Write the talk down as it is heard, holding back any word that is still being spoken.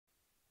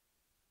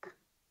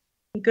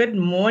Good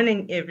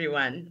morning,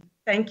 everyone.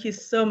 Thank you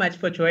so much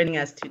for joining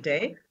us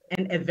today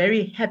and a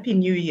very happy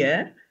new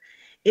year.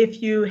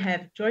 If you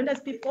have joined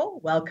us before,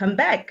 welcome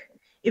back.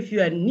 If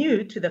you are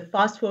new to the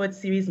Fast Forward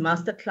series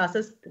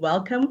masterclasses,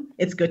 welcome.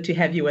 It's good to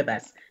have you with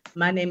us.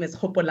 My name is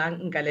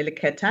Gopolang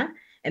Ngale-lekgetha,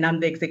 and I'm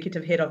the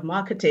Executive Head of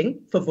Marketing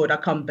for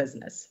Vodacom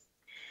Business.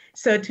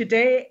 So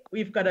today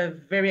we've got a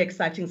very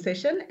exciting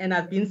session, and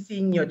I've been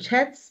seeing your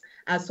chats.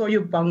 I saw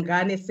you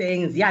Bongane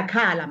saying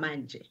Ziyakhala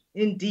manje.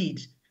 Indeed,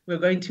 we're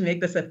going to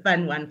make this a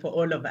fun one for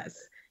all of us.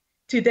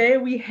 Today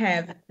we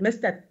have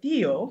Mr.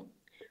 Theo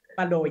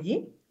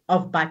Baloyi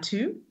of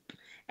Bathu,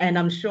 and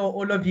I'm sure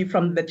all of you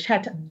from the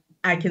chat,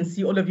 I can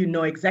see all of you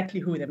know exactly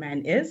who the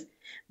man is.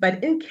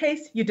 But in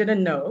case you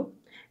didn't know,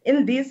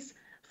 in these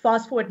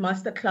Fast Forward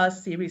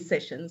Masterclass series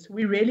sessions,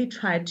 we really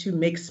try to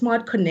make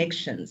smart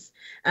connections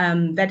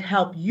that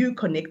help you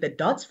connect the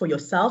dots for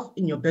yourself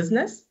in your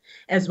business,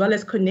 as well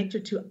as connect you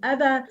to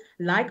other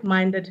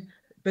like-minded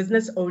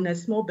business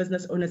owners, small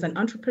business owners, and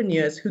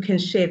entrepreneurs who can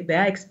share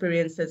their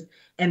experiences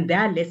and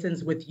their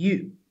lessons with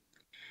you.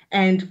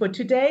 And for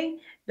today,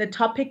 the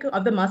topic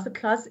of the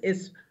masterclass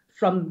is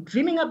from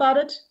dreaming about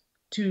it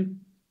to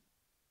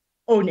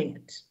owning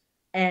it.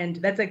 And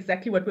that's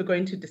exactly what we're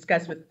going to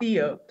discuss with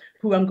Theo,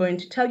 who I'm going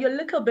to tell you a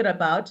little bit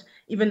about,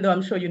 even though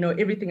I'm sure you know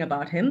everything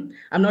about him.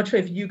 I'm not sure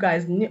if you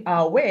guys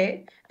are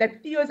aware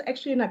that Theo is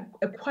actually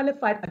a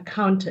qualified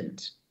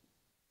accountant.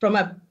 From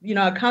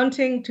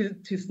accounting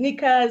to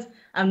sneakers,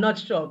 I'm not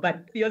sure,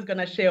 but Theo's going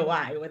to share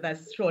why with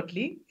us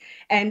shortly.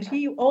 And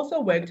he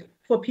also worked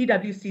for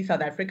PwC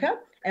South Africa,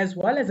 as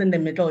well as in the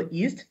Middle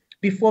East,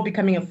 before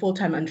becoming a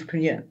full-time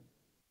entrepreneur.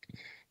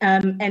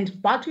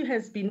 And Bathu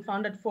has been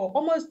founded for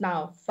almost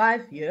now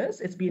 5 years.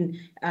 It's been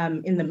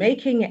in the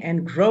making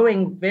and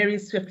growing very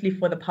swiftly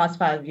for the past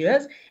 5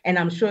 years. And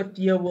I'm sure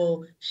Theo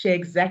will share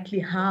exactly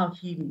how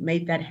he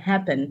made that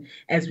happen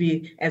as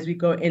we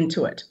go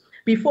into it.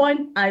 Before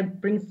I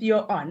bring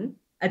Theo on,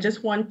 I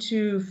just want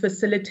to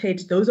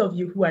facilitate those of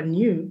you who are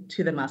new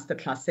to the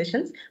masterclass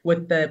sessions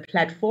with the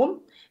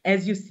platform.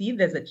 As you see,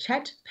 there's a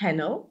chat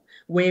panel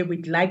where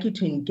we'd like you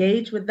to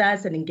engage with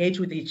us and engage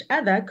with each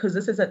other, because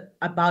this is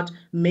about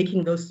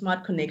making those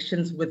smart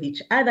connections with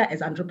each other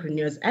as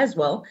entrepreneurs as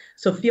well.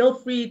 So feel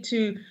free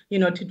to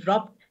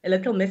drop a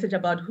little message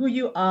about who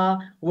you are,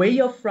 where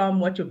you're from,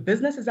 what your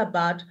business is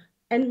about,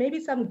 and maybe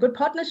some good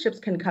partnerships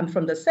can come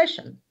from the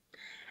session.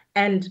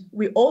 And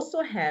we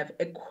also have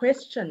a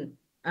question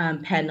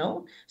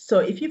panel. So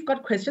if you've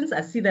got questions,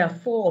 I see there are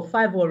 4 or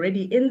 5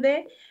 already in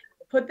there,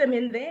 put them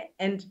in there,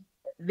 and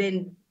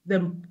then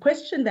the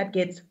question that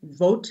gets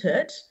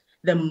voted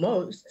the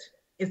most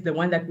is the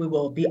one that we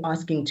will be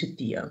asking to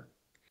Theo.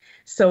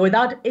 So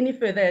without any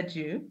further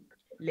ado,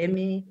 let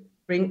me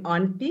bring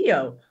on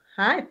Theo.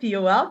 Hi,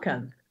 Theo,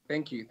 welcome.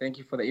 Thank you. Thank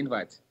you for the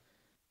invite.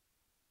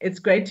 It's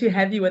great to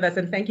have you with us,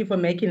 and thank you for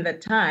making the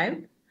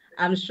time.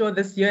 I'm sure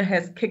this year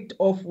has kicked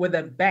off with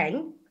a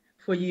bang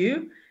for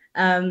you.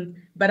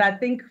 But I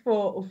think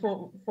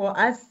for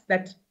us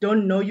that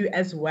don't know you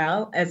as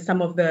well as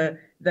some of the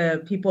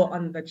people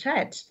on the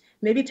chat,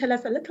 maybe tell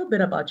us a little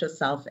bit about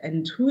yourself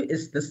and who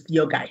is this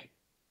Theo guy?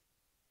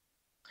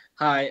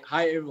 Hi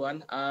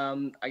everyone.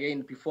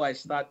 Again, before I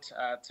start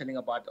telling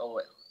about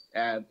or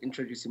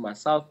introducing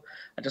myself,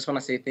 I just want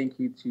to say thank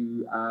you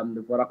to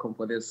the Vodacom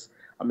for this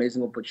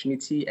amazing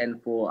opportunity,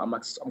 and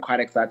I'm quite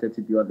excited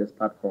to be on this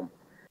platform.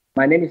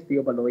 My name is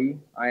Theo Baloyi.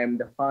 I am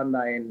the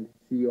founder and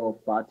CEO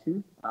of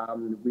Bathu.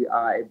 We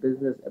are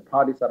a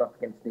proudly South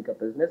African sneaker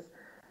business,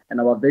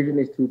 and our vision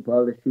is to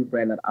build a shoe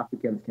brand that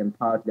Africans can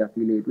proudly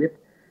affiliate with.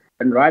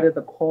 And right at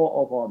the core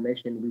of our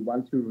mission, we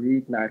want to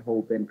reignite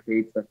hope and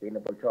create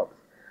sustainable jobs.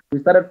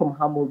 We started from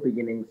humble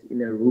beginnings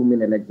in a room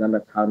in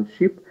Alexander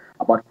Township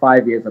about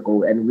 5 years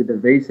ago, and with a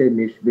very same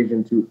niche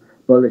vision to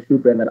build a shoe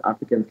brand that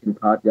Africans can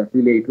proudly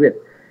affiliate with.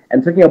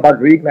 And talking about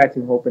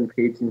reigniting hope and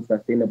creating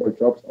sustainable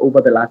jobs,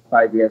 over the last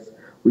 5 years,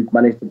 we've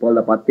managed to build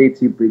about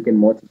 30 brick and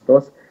mortar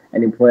stores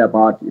and employ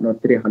about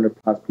 300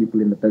 plus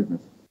people in the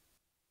business.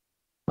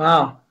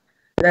 Wow,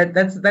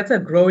 that's a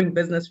growing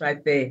business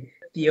right there,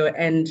 Theo.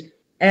 And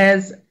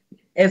as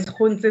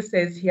Khunze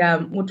says here,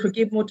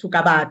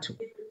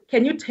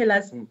 can you tell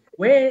us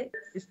where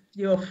is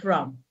Theo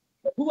from?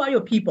 Who are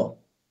your people?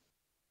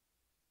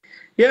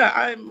 Yeah,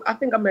 I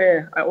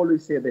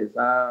always say this.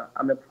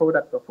 I'm a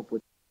product of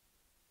opportunity.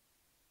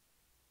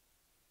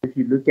 If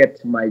you look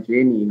at my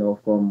journey,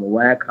 from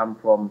where I come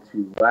from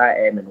to where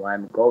I am and where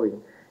I'm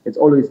going, it's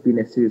always been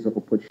a series of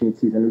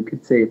opportunities. And we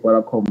could say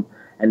Vodacom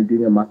and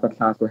doing a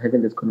masterclass or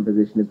having this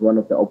conversation is one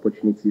of the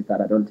opportunities that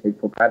I don't take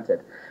for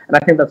granted. And I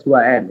think that's who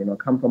I am. I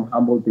come from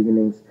humble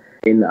beginnings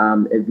in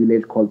a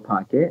village called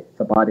Pake. It's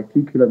about a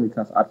few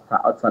kilometers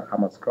outside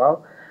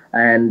Hammanskraal.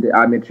 And when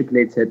I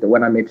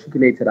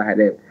matriculated, I had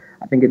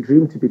a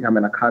dream to become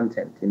an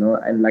accountant,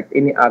 and like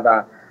any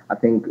other, I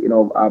think,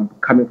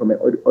 coming from an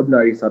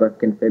ordinary South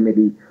African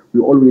family, we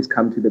always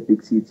come to the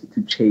big city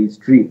to chase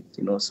dreams,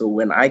 So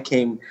when I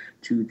came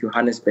to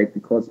Johannesburg,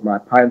 because my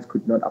parents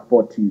could not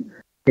afford to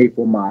pay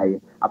for my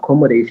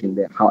accommodation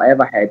there,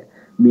 however, I had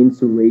means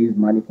to raise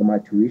money for my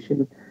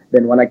tuition.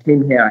 Then when I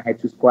came here, I had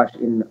to squash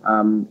in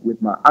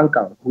with my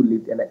uncle who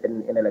lived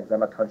in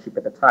Alexander Township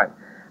at the time.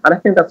 And I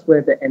think that's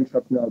where the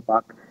entrepreneurial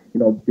bug,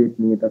 bit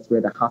me. That's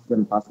where the hustle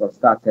and bustle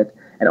started.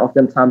 And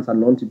oftentimes I'm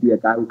known to be a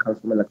guy who comes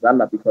from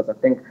Alexander because I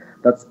think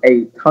that's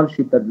a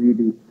township that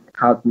really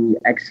helped me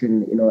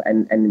action,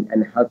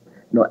 and help,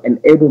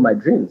 enable my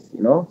dreams,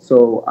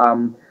 So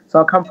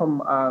I come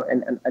from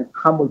an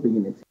humble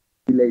beginnings,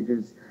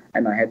 villages,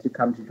 and I had to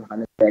come to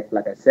Johannesburg,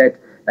 like I said,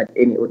 like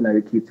any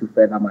ordinary kid, to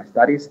further my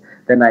studies.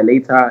 Then I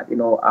later,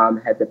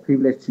 had the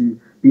privilege to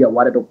be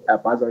awarded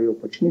bursary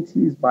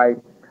opportunities by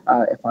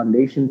a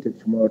foundation, to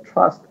Tomorrow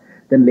Trust.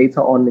 Then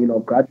later on,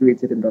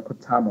 graduated in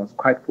record time. I was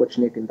quite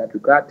fortunate in that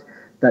regard.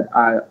 That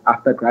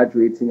after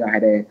graduating, I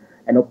had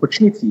an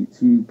opportunity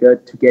to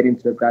get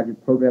into a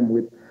graduate program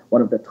with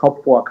one of the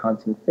top 4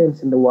 accounting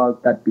firms in the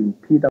world, that being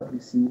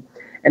PwC.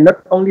 And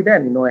not only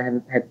then, I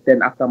had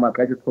then, after my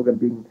graduate program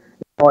being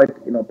employed,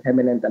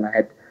 permanent, and I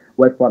had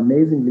worked for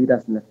amazing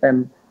leaders in the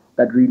firm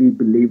that really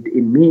believed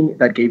in me,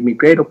 that gave me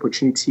great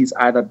opportunities,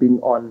 either being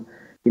on,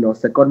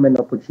 secondment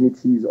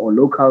opportunities or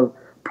local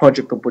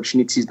project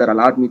opportunities that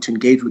allowed me to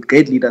engage with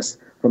great leaders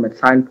from a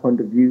client point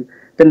of view.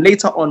 Then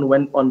later on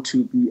went on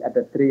to be at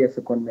the 3-year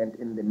secondment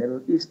in the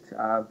Middle East,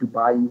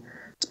 Dubai,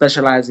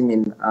 specializing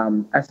in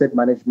asset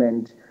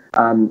management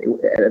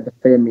at the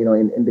firm,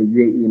 in the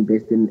UAE, and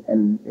based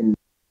in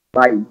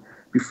Dubai,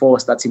 before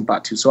starting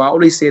Bathu. So I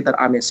always say that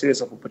I'm a series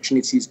of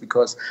opportunities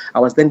because I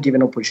was then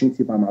given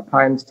opportunity by my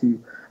parents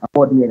to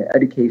afford me an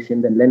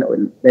education,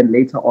 then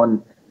later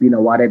on being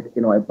awarded,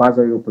 a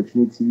bursary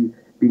opportunity,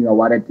 being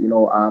awarded,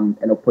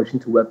 an opportunity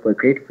to work for a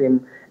great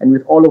firm. And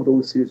with all of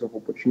those series of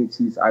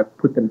opportunities, I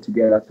put them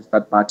together to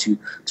start Bathu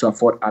to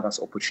afford others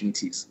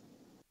opportunities.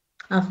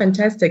 Oh,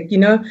 fantastic.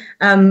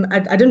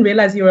 I didn't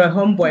realize you were a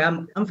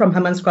homeboy. I'm from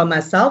Hammanskraal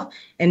myself,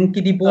 and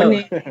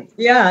Kidibone,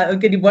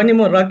 Kidibone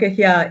Moroke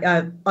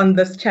here on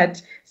this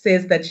chat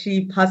says that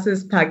she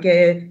passes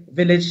Page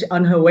village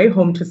on her way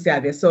home to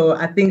Seabe. So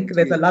I think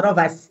there's a lot of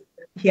us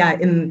here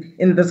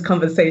in this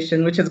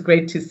conversation, which is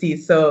great to see.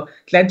 So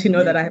glad to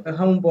know that I have a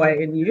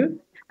homeboy in you.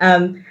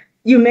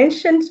 You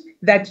mentioned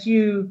that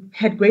you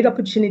had great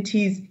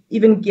opportunities,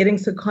 even getting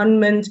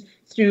secondment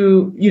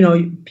through,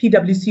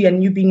 PwC,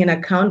 and you being an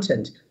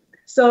accountant.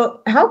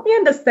 So help me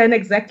understand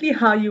exactly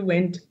how you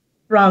went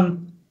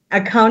from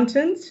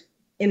accountant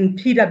in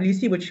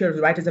PwC, which you're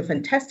right is a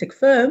fantastic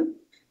firm,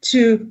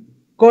 to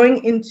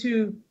going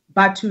into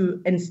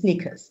Bathu and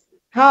sneakers.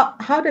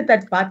 How did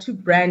that Bathu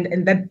brand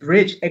and that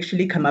bridge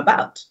actually come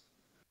about?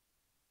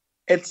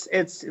 It's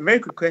a very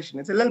good question.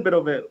 It's a little bit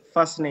of a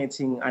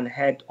fascinating and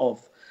head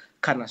of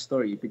kind of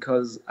story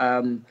because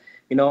when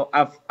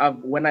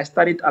I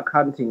studied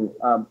accounting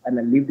and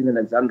I lived in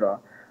Alexandra,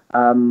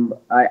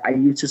 I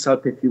used to sell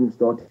perfumes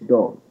door to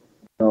door,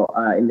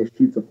 in the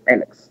streets of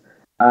Alex,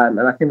 and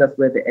I think that's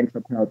where the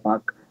entrepreneurial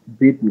bug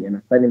bit me, and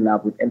I fell in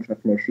love with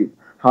entrepreneurship.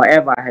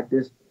 However, I had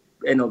this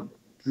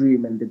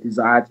dream and the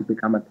desire to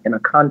become an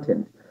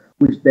accountant,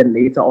 which then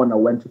later on I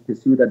went to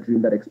pursue that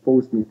dream that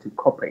exposed me to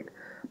corporate.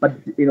 But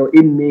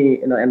in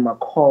me, in my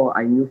core,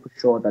 I knew for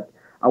sure that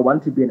I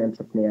want to be an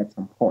entrepreneur at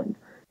some point.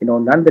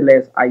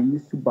 Nonetheless, I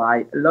used to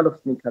buy a lot of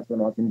sneakers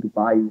when I was in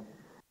Dubai.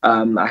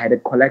 I had a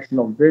collection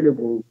of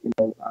valuable,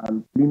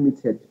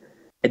 limited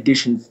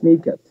edition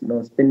sneakers,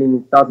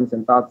 spending thousands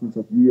and thousands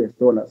of US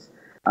dollars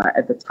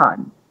at the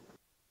time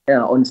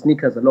on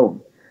sneakers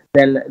alone.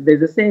 Then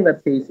there's a saying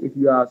that says if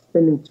you are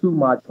spending too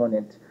much on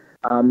it,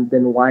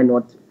 then why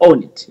not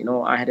own it?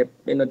 I had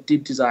a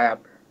deep desire,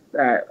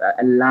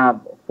 a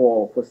love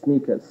for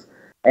sneakers.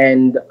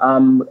 And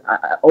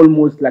I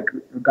almost like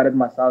regarded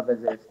myself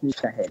as a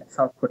sneakerhead,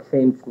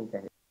 self-proclaimed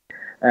sneakerhead.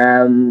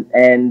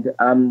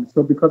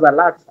 So because I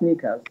loved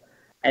sneakers,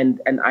 and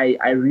I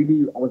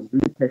was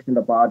really passionate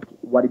about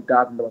what it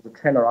does, and there was a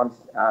trend around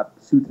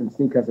suits and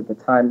sneakers at the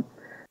time.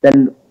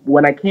 Then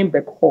when I came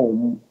back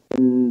home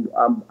in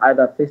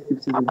either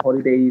festive season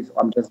holidays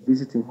or I'm just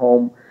visiting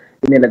home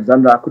in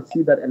Alexandra, I could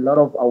see that a lot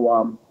of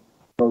our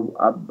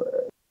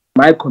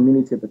my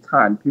community at the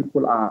time,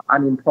 people are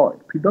unemployed,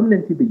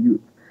 predominantly the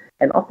youth.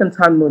 And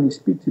oftentimes when you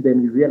speak to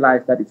them, you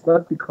realize that it's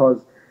not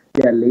because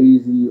they're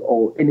lazy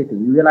or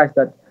anything. You realize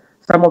that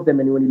some of them,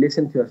 and when you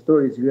listen to your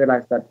stories, you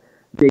realize that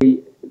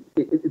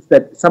it's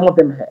that some of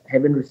them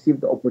haven't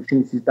received the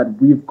opportunities that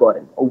we've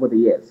gotten over the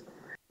years.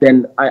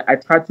 Then I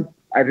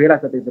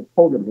realize that there's a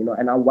problem,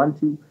 and I want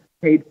to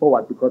pay it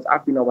forward because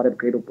I've been awarded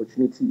great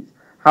opportunities.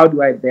 How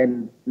do I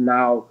then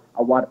now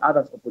award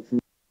others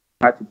opportunities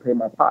to play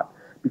my part?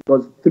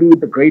 Because through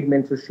the great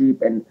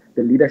mentorship and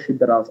the leadership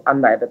that I was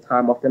under at the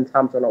time,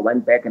 oftentimes when I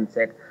went back and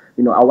said,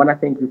 I want to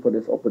thank you for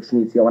this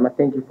opportunity. I want to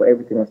thank you for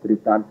everything else that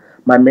you've done.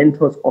 My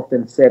mentors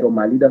often said, or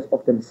my leaders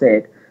often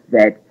said,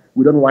 that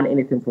we don't want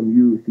anything from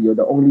you, Theo.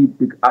 The only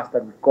big ask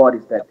that we've got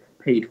is that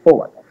pay it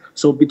forward.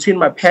 So between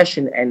my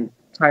passion and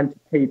trying to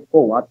pay it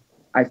forward,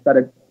 I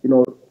started,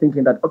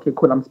 thinking that, okay,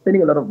 cool, I'm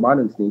spending a lot of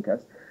money on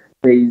sneakers.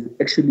 There is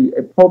actually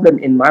a problem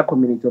in my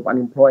community of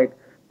unemployed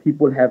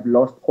people have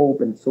lost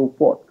hope and so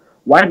forth.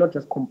 Why not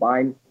just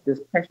combine this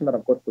passion that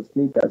I've got for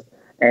sneakers,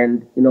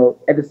 and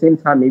at the same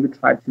time maybe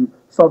try to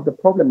solve the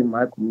problem in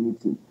my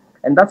community.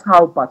 And that's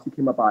how Bathu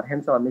came about.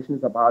 Hence, our mission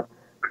is about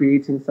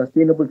creating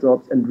sustainable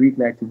jobs and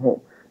reigniting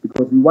hope,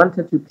 because we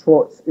wanted to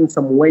try in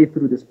some way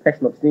through this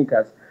passion of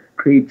sneakers,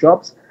 create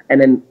jobs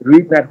and then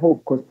reignite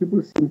hope, because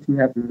people seem to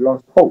have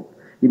lost hope,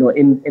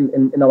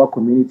 in our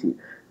community.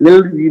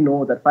 Little do we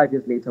know that 5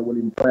 years later we'll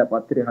employ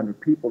about 300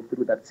 people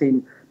through that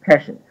same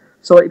passion.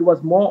 So it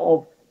was more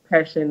of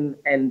passion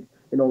and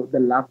the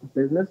love of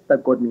business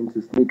that got me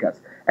into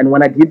sneakers. And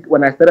when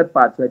I started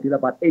Bathu, I did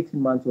about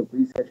 18 months of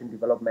research and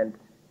development.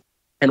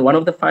 And one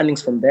of the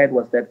findings from that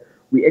was that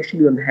we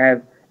actually don't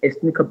have a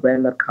sneaker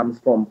brand that comes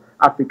from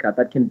Africa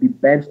that can be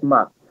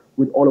benchmarked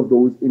with all of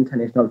those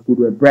international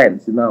footwear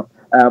brands,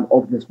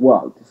 of this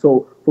world.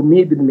 So for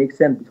me, it didn't make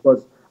sense,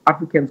 because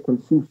Africans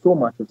consume so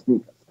much of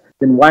sneakers.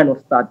 Then why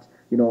not start,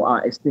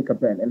 a sneaker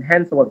brand? And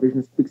hence our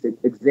vision speaks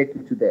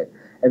exactly to that,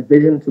 a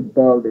vision to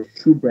build a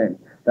shoe brand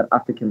that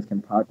Africans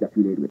can proudly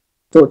affiliate with.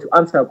 So to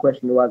answer your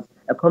question, it was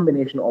a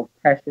combination of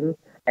passion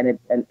and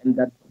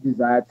that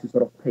desire to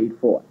sort of pay it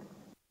forward.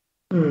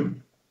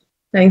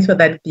 Thanks for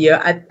that,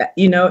 Theo.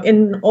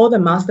 In all the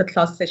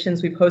masterclass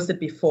sessions we've hosted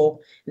before,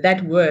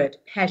 that word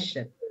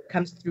passion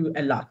comes through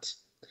a lot.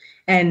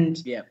 And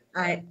yeah.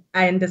 I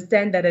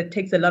understand that it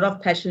takes a lot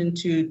of passion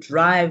to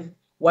drive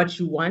what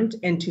you want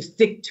and to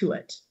stick to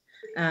it,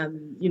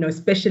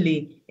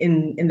 especially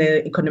in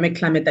the economic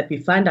climate that we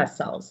find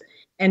ourselves.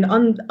 And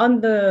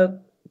on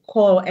the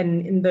call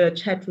and in the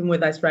chat room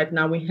with us right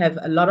now, we have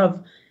a lot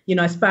of,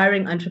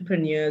 aspiring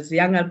entrepreneurs,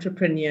 young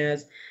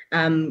entrepreneurs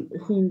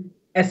who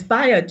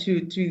aspire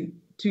to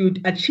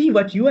achieve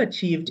what you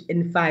achieved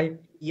in 5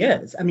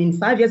 years. I mean,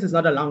 5 years is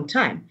not a long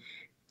time.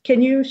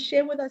 Can you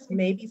share with us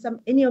maybe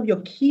any of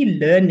your key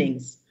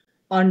learnings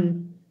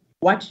on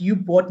what you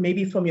brought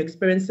maybe from your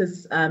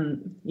experiences,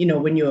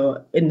 when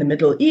you're in the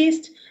Middle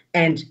East,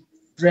 and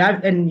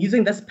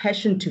using this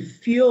passion to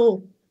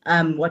fuel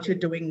what you're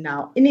doing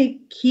now?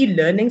 Any key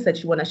learnings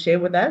that you want to share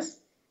with us?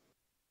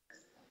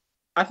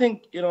 I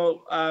think,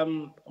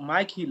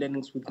 my key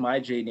learnings with my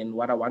journey and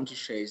what I want to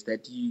share is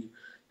that you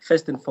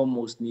first and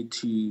foremost need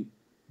to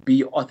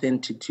be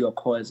authentic to your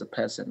core as a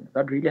person.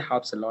 That really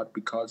helps a lot,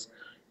 because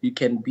you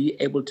can be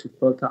able to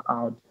filter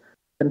out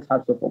different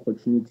types of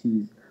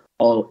opportunities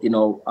or,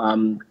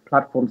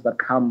 platforms that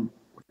come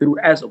through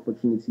as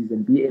opportunities,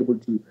 and be able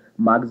to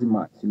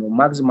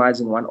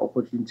maximizing one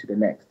opportunity to the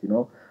next.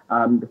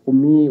 For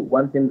me,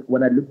 one thing,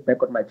 when I look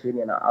back on my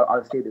journey, and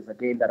I'll say this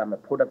again, that I'm a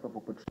product of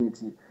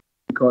opportunity,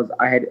 because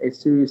I had a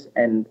series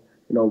and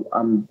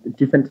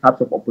different types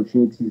of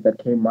opportunities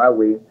that came my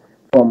way,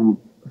 from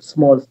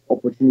small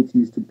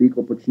opportunities to big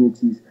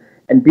opportunities,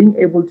 and being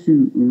able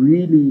to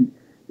really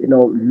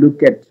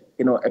look at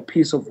a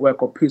piece of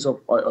work or piece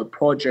of a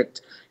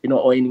project,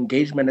 or an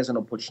engagement as an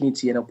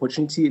opportunity. An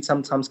opportunity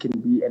sometimes can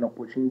be an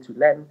opportunity to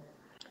learn.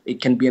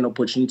 It can be an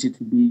opportunity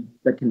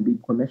that can be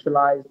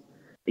commercialized.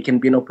 It can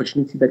be an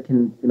opportunity that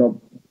can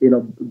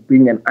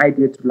bring an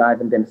idea to life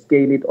and then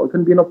scale it, or it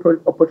can be an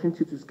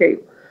opportunity to scale.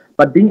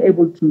 But being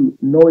able to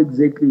know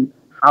exactly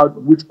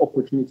which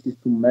opportunities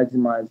to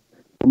maximize,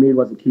 for me, it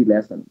was a key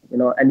lesson.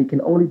 And you can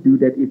only do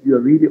that if you're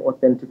really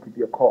authentic with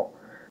your core.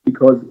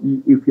 Because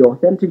if you're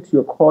authentic to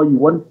your core, you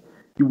won't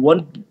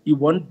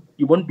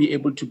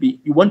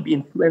be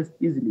influenced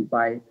easily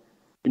by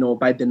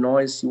the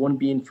noise. You won't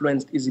be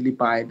influenced easily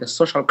by the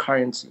social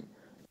currency,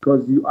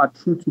 because you are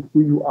true to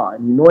who you are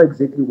and you know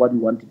exactly what you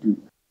want to do.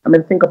 I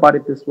mean, think about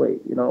it this way.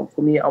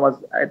 For me, I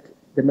was at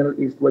the Middle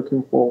East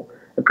working for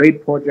a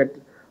great project,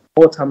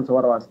 4 times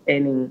what I was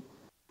earning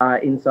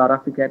in South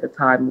Africa at the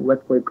time.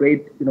 Worked for a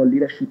great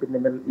leadership in the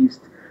Middle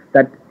East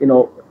that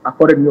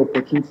afforded me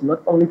opportunity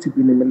not only to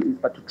be in the Middle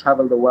East but to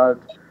travel the world.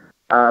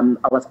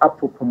 I was up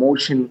for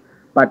promotion,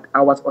 but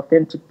I was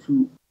authentic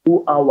to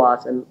who I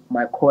was and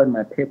my core and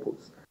my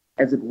purpose.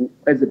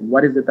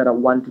 What is it that I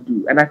want to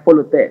do? And I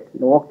followed that.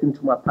 Walked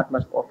into my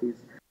partner's office,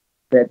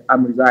 said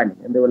I'm resigning,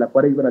 and they were like,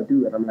 "What are you gonna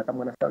do?" And I'm like, "I'm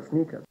gonna sell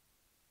sneakers."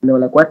 And they were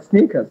like, "What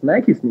sneakers?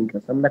 Nike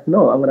sneakers?" I'm like,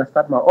 "No, I'm gonna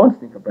start my own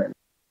sneaker brand."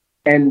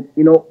 And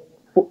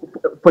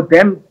for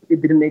them,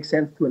 it didn't make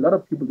sense. To a lot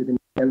of people, it didn't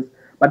make sense.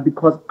 But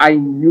because I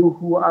knew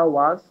who I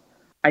was,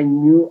 I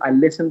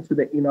listened to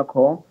the inner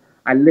core,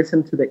 I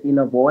listened to the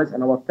inner voice,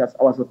 and I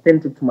was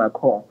authentic to my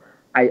core.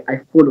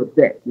 I followed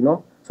that,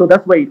 So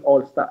that's where it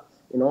all starts,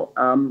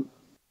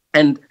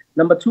 And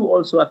number two,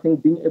 also, I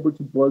think being able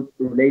to build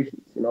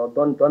relations,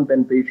 don't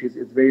bend bridges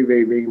is very,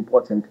 very, very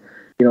important,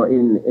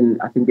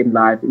 I think in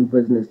life, in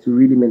business, to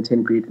really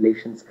maintain great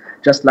relations.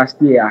 Just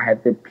last year, I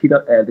had the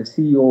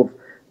CEO of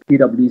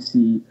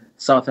PwC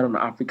Southern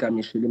Africa,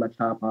 Michelle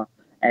Machapa,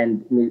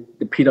 and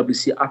the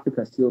PwC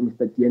Africa CEO,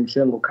 Mr. Dien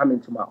Sheng, will come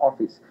into my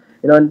office.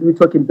 And we're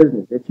talking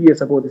business. A few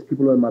years ago, these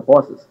people were my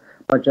bosses.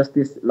 But just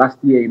this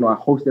last year, I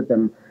hosted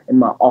them in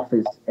my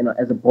office,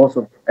 as a boss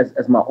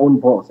as my own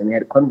boss, and we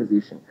had a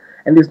conversation.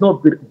 And there's no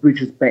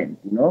bridges bent,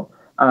 So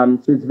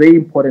it's very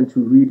important to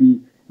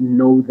really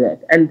know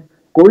that. And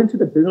going to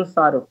the business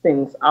side of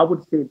things, I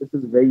would say this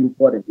is very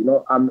important.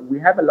 We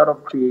have a lot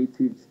of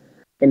creatives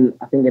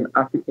I think in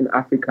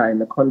Africa, in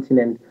the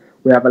continent,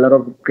 we have a lot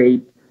of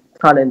great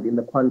talent in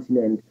the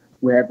continent.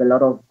 We have a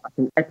lot of, I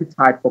think,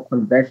 appetite for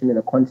conversion in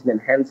the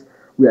continent. Hence,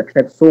 we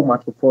attract so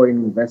much of foreign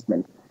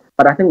investment.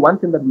 But I think one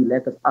thing that we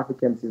lack as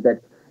Africans is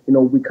that,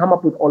 we come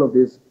up with all of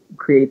these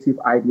creative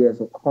ideas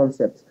or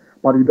concepts,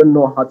 but we don't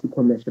know how to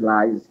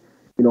commercialize,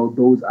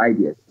 those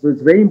ideas. So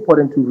it's very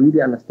important to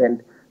really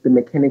understand the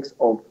mechanics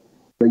of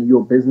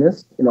your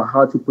business,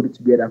 how to put it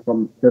together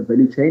from the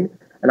value chain,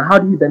 and how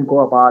do you then go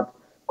about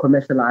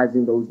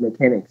commercializing those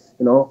mechanics,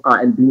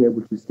 and being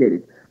able to scale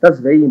it. That's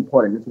very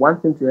important. It's one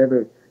thing to have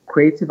a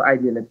creative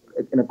idea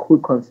and a cool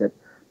concept,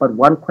 but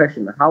one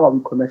question: how are we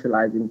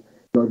commercializing,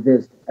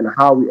 this, and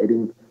how are we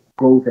adding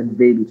growth and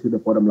value to the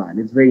bottom line?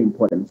 It's very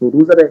important. So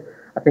those are the,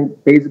 I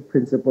think, basic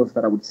principles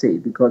that I would say,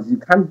 because you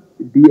can't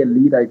be a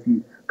leader if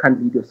you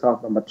can't lead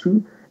yourself. Number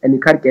two, and you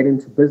can't get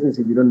into business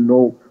if you don't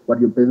know what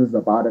your business is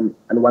about and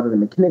what are the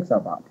mechanics are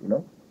about.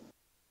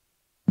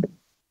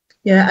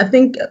 Yeah, I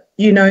think,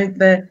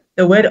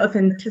 the word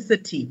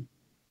authenticity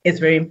is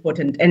very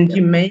important. And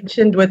you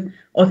mentioned with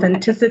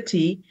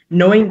authenticity,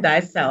 knowing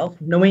thyself,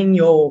 knowing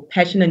your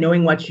passion and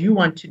knowing what you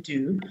want to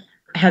do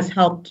has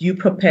helped you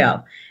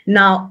propel.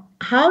 Now,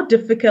 how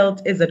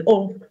difficult is it?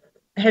 Or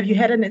have you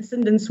had an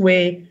instance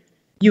where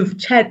you've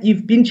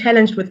been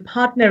challenged with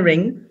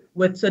partnering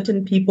with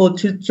certain people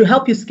to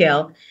help you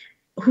scale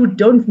who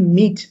don't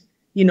meet,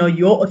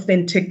 your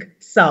authentic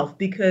self?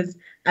 Because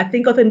I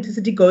think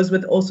authenticity goes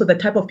with also the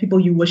type of people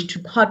you wish to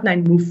partner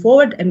and move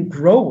forward and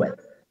grow with.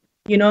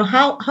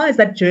 How has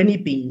that journey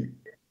been?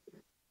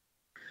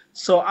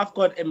 So I've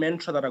got a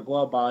mantra that I go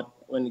about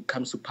when it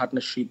comes to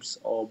partnerships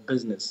or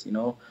business.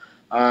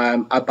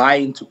 I buy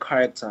into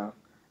character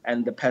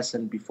and the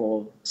person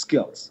before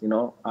skills.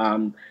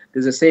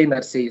 There's a saying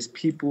that says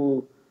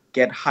people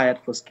get hired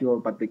for skill,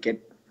 but they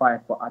get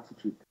fired for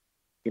attitude.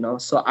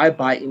 So I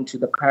buy into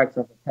the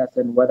character of the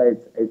person, whether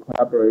it's a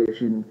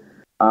collaboration,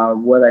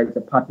 whether it's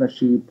a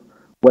partnership,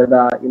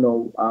 whether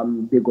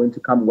they're going to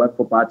come work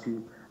for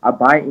Bathu. I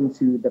buy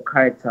into the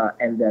character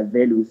and their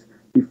values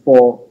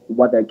before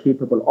what they're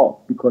capable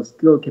of, because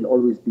skill can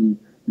always be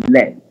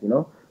learned.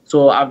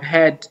 So I've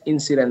had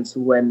incidents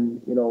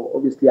when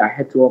obviously I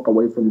had to walk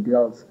away from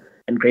deals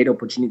and great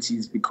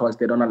opportunities because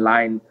they don't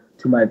align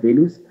to my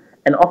values.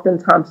 And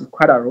oftentimes it's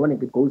quite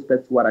ironic. It goes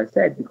back to what I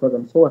said, because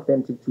I'm so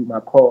authentic to my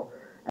core.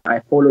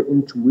 I follow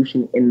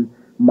intuition in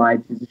my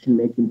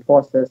decision-making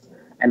process,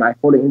 and I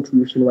follow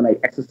intuition when I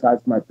exercise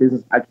my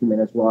business acumen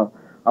as well.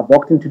 I've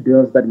walked into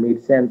deals that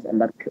made sense and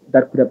that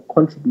could have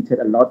contributed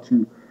a lot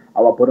to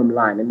our bottom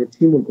line. And the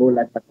team will go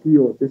like, "But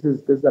Theo, this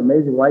is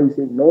amazing. Why are you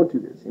saying no to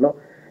this?"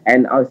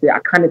 And I'll say, "I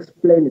can't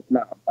explain it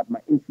now, but my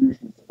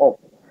intuition is off.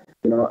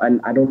 And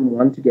I don't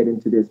want to get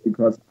into this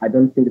because I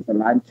don't think it's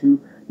aligned to,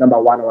 number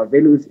one, our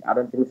values. I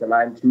don't think it's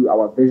aligned to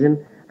our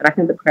vision. And I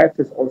think the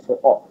character is also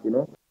off.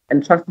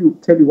 And trust me,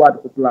 tell you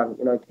what, Gopolang,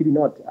 kid you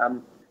not,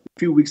 a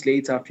few weeks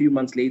later, a few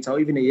months later, or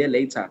even a year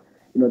later,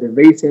 the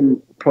very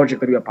same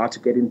project that we're about to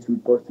get into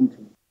goes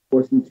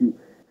into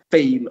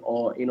fail,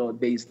 or,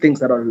 there's things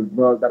that are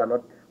revealed that are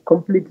not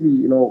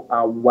completely,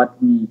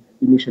 what we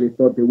initially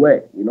thought they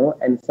were,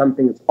 and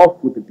something is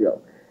off with the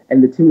deal.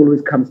 And the team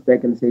always comes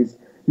back and says,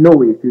 "No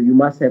way, Phil, you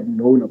must have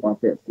known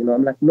about this."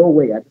 I'm like, "No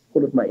way, I just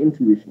followed my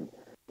intuition."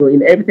 So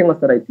in everything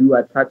else that I do,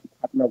 I try to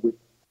partner with,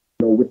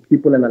 with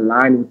people and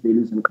align with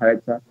values and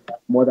character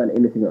more than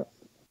anything else.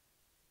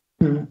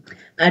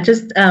 I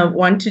just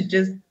want to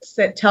just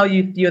tell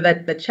you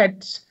that the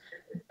chat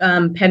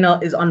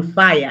panel is on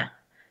fire.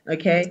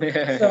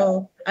 Okay,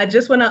 so I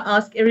just want to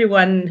ask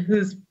everyone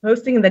who's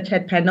posting in the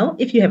chat panel,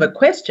 if you have a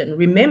question,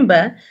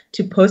 remember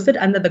to post it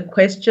under the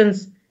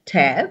questions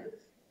tab,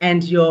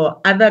 and your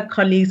other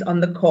colleagues on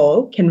the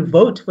call can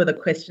vote for the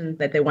questions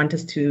that they want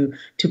us to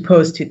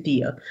pose to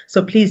Theo.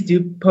 So please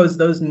do pose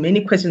those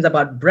many questions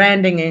about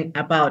branding and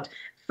about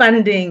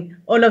funding,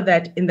 all of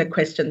that in the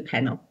question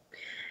panel.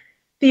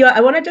 Theo,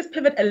 I want to just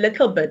pivot a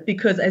little bit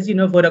because, as you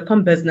know,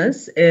 Vodacom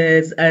Business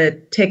is a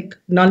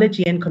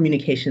technology and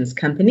communications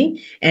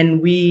company,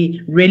 and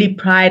we really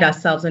pride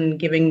ourselves in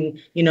giving,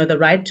 the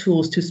right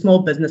tools to small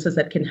businesses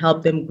that can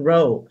help them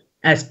grow,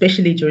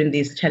 especially during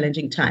these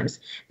challenging times,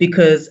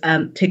 because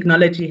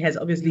technology has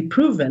obviously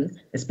proven,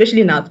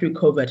 especially now through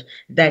COVID,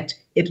 that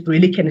it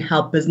really can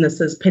help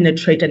businesses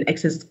penetrate and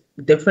access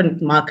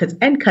different markets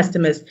and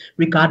customers,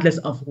 regardless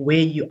of where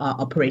you are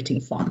operating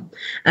from.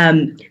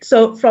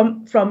 So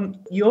from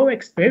your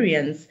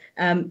experience,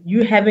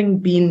 you having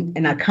been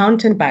an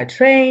accountant by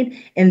trade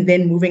and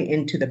then moving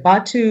into the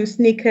Bathu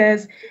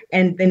sneakers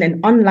and then an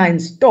online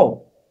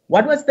store,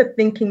 what was the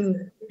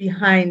thinking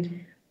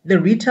behind the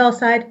retail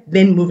side,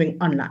 then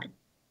moving online?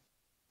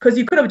 Because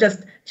you could have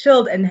just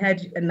chilled and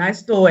had a nice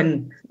store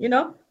and,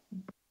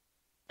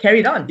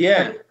 carried on.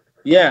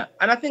 Yeah.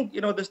 And I think,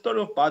 the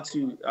story of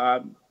Bathu,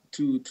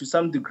 to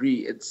some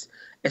degree, it's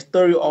a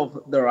story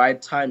of the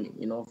right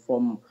timing,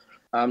 from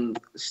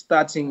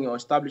starting or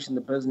establishing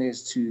the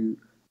business to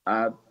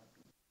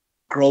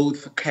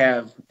growth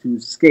curve to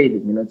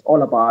scaling. It's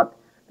all about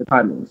the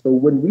timing. So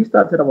when we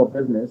started our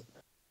business,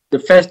 the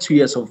first 2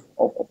 years of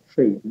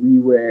trade, we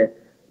were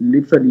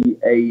literally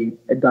a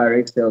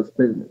direct sales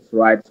business,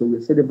 right? So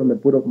we're selling from the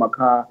boot of my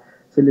car,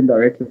 selling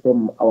directly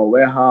from our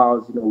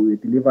warehouse. We're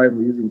delivering,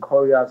 we're using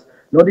couriers,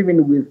 not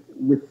even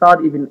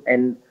without even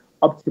an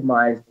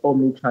optimized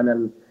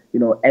omni-channel,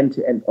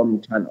 end-to-end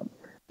omni-channel.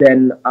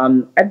 Then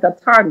at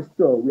that time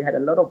still, we had a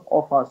lot of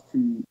offers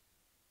to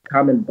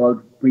come and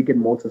build brick and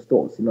mortar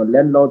stores.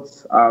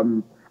 Landlords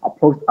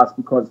approached us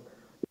because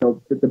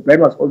the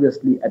brand was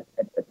obviously at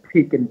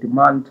peak in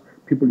demand.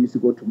 People used to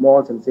go to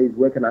malls and say,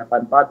 "Where can I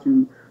find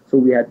Bathu?" So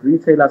we had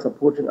retailers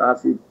approaching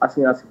us,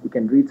 asking us if we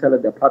can retail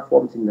at their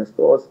platforms in the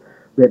stores.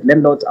 We had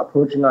landlords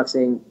approaching us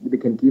saying they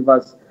can give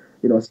us,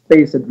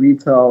 space at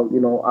retail,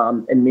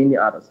 and many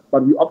others.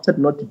 But we opted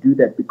not to do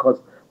that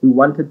because we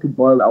wanted to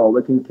build our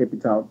working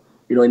capital,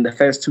 in the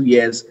first 2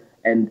 years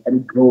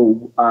and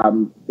grow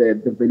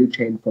the value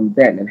chain from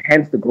then, and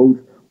hence the growth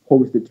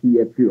post the 2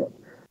 year period.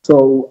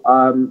 So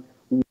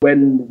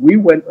when we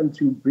went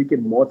into brick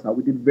and mortar,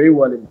 we did very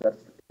well in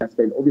that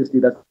space. Obviously,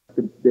 that's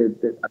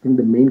I think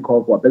the main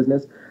core of our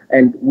business,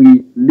 and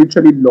we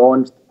literally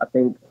launched, I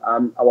think,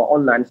 our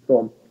online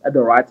store at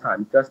the right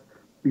time, just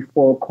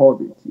before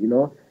COVID.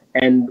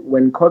 And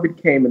when COVID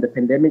came and the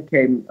pandemic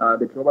came,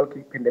 the global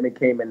pandemic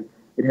came, and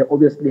it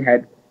obviously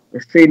had a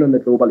strain on the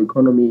global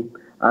economy.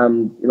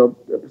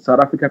 South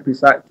Africa,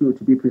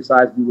 to be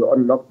precise, we were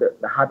on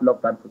the hard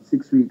lockdown for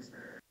 6 weeks.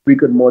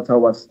 Brick and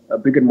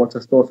mortar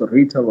stores or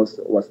retail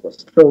was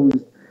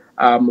closed.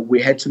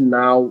 We had to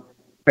now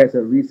press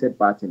a reset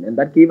button, and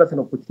that gave us an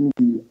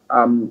opportunity,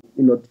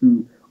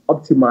 to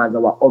optimize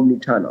our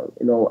omni-channel,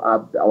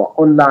 our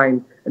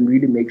online, and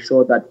really make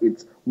sure that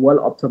it's well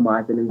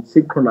optimized and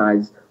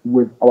synchronized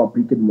with our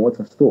brick and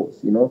mortar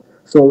stores.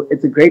 So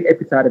it's a great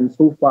appetite, and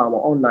so far our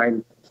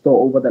online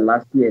store over the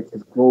last year it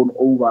has grown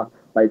over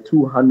by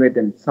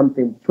 200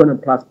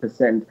 plus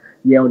percent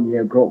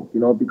year-on-year growth.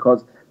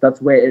 Because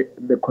that's where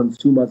the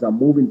consumers are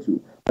moving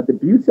to. But the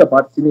beauty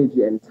about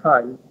Synergy and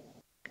Time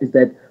is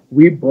that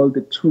we built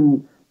the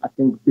two, I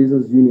think,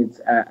 business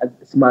units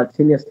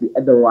simultaneously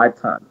at the right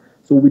time.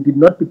 So we did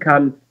not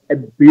become a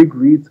big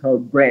retail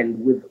brand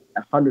with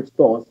 100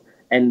 stores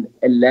and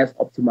a less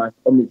optimized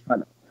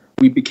omni-channel.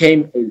 We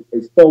became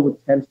a store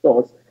with 10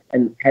 stores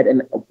and had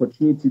an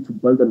opportunity to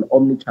build an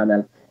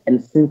omni-channel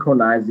and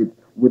synchronize it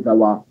with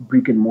our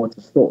brick and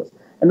mortar stores.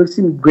 And we've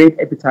seen great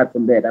appetite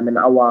from that. I mean,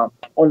 our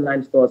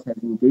online stores have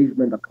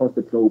engagement across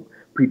the globe,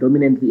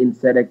 predominantly in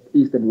SADC,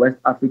 East and West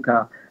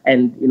Africa.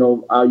 And,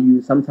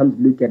 you sometimes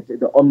look at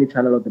the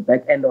omni-channel of the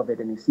back end of it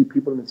and you see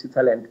people in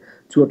Switzerland,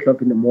 2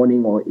 o'clock in the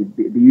morning, or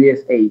the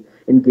USA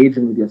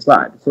engaging with your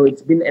site. So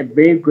it's been a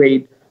very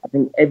great, I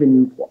think,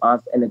 avenue for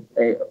us, and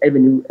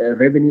revenue,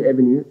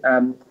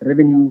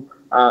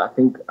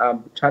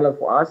 channel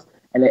for us,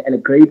 and a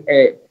great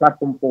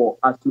platform for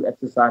us to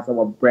exercise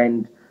our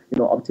brand,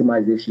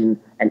 optimization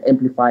and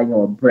amplifying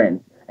our brand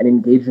and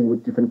engaging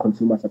with different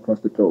consumers across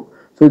the globe.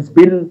 So it's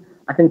been,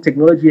 I think,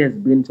 technology has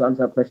been, to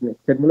answer your question,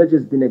 technology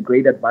has been a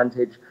great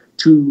advantage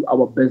to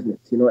our business,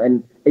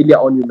 and earlier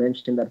on you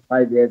mentioned that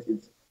 5 years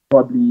is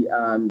probably,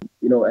 a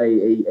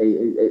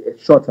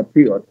shorter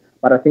period.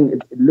 But I think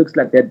it looks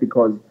like that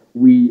because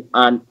we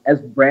are,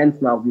 as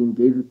brands now, we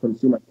engage with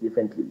consumers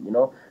differently. And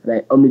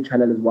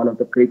omnichannel is one of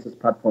the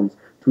greatest platforms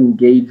to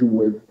engage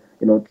with,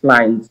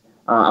 clients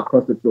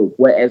across the globe.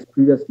 Whereas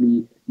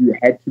previously you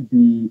had to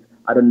be,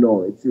 I don't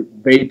know, it's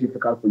very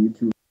difficult for you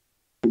to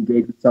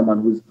engage with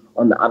someone who's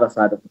on the other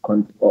side of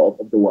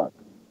the world.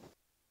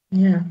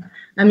 Yeah,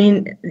 I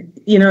mean,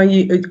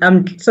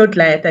 I'm so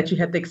glad that you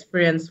had the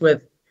experience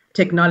with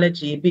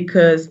technology,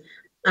 because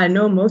I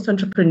know most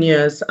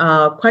entrepreneurs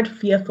are quite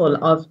fearful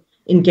of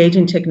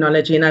engaging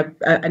technology, and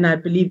I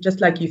believe, just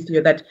like you,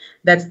 Theo, that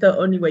that's the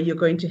only way you're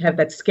going to have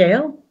that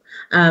scale,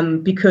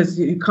 because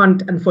you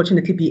can't,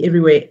 unfortunately, be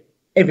everywhere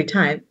every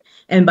time.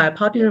 And by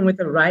partnering with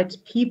the right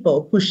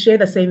people who share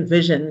the same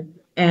vision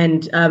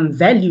and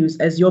values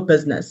as your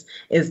business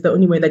is the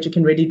only way that you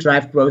can really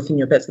drive growth in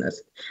your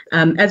business.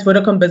 As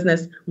Vodacom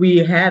Business, we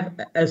have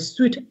a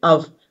suite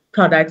of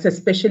products,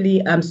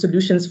 especially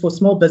solutions for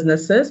small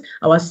businesses,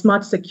 our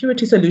smart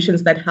security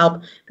solutions that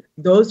help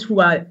those who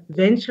are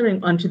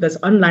venturing onto this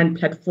online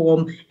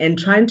platform and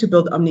trying to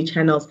build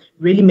omni-channels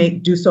really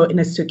do so in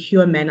a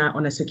secure manner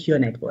on a secure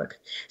network.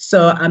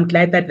 So I'm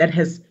glad that that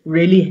has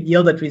really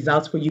yielded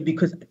results for you,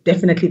 because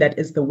definitely that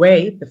is the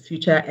way the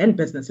future and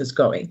business is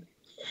going.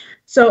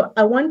 So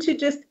I want to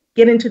just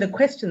get into the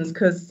questions,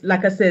 because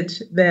like I said,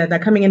 they're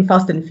coming in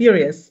fast and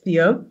furious,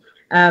 Theo,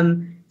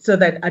 so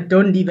that I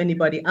don't leave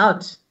anybody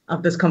out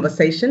of this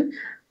conversation.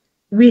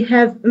 We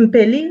have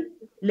Mpeli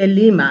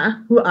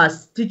Lelima, who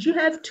asks, did you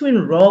have to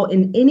enroll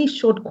in any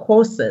short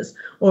courses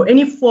or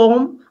any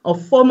form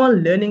of formal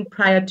learning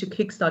prior to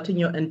kickstarting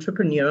your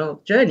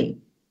entrepreneurial journey?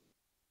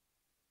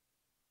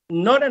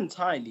 Not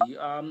entirely.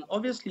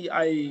 Obviously,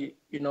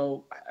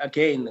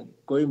 again,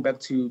 going back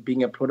to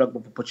being a product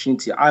of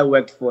opportunity, I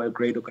worked for a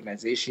great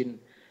organization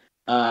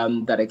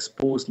that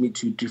exposed me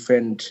to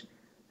different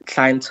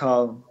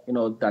clientele,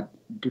 that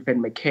different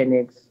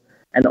mechanics,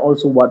 And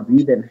also what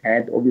we then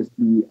had,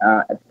 obviously,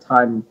 at the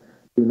time,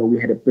 we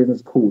had a business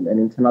school, an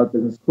internal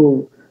business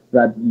school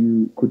that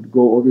you could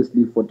go,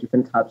 obviously, for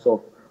different types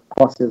of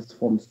courses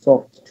from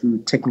soft to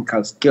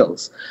technical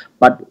skills.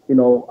 But,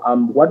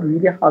 what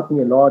really helped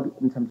me a lot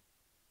in terms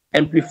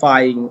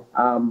amplifying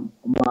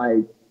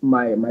my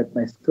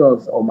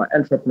skills or my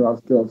entrepreneurial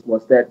skills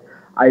was that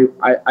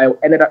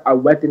I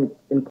worked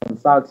in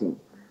consulting,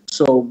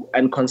 so,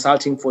 and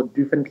consulting for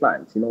different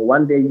clients.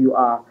 One day you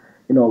are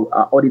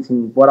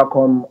auditing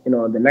Vodacom,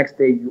 the next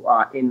day you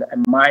are in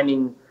a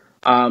mining,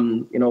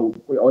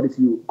 we audit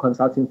you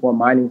consulting for a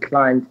mining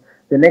client.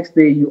 The next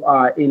day you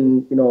are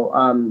in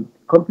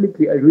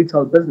completely a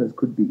retail business,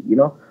 could be.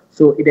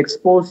 So it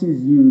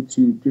exposes you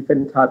to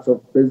different types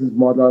of business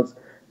models,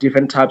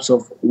 different types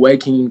of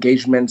working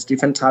engagements,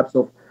 different types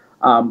of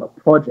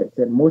projects,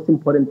 and most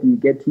importantly, you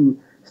get to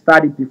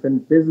study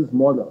different business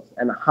models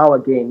and how,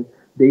 again,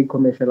 they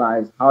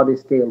commercialize, how they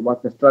scale,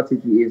 what the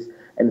strategy is,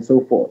 and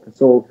so forth.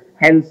 So,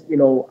 hence,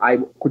 I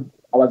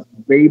was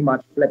very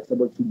much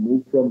flexible to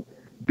move from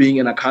being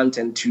an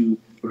accountant to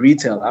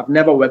retail. I've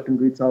never worked in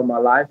retail in my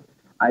life.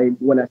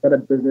 When I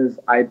started business,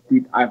 I've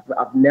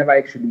never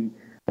actually,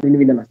 I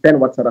didn't even understand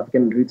what South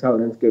African retail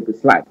landscape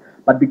is like.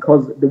 But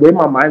because the way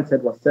my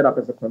mindset was set up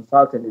as a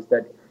consultant is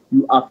that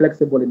you are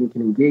flexible and you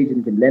can engage and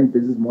you can learn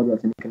business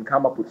models and you can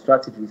come up with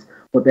strategies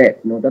for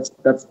that.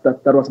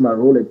 That was my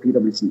role at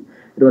PwC.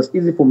 It was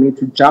easy for me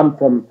to jump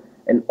from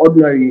an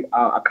ordinary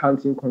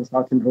accounting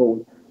consultant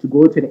role to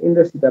go to an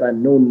industry that I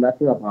know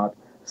nothing about,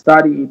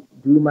 study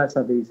it, do my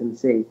surveys, and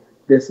say,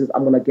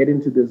 I'm going to get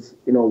into this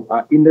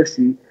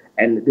industry,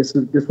 and this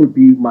would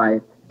be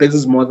my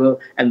business model,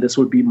 and this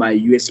would be my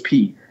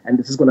USP, and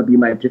this is going to be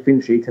my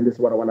differentiator, and this is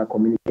what I want to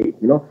communicate.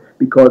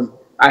 Because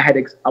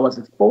I was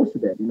exposed to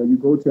that. You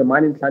go to a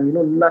mining client, you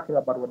know nothing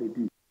about what they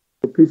do.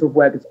 The piece of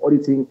work is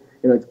auditing,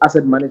 it's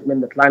asset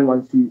management. The client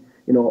wants to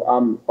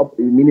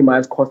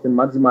minimize cost and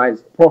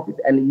maximize profit,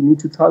 and you need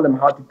to tell them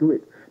how to do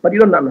it. But you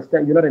don't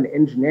understand. You're not an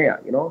engineer,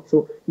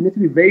 so you need to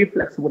be very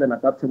flexible and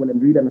adaptable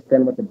and really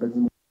understand what the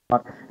business is,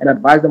 and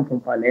advise them from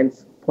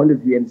finance point of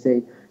view and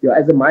say,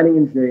 as a mining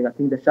engineering, I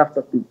think the shafts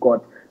that we've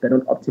got, they're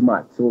not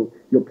optimized. So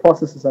your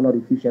processes are not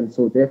efficient.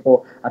 So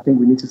therefore, I think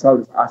we need to sell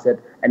this asset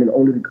and then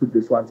only recruit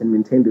this ones and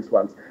maintain this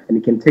ones. And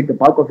you can take the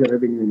bulk of your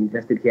revenue and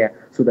invest it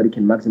here so that you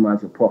can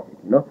maximize your profit.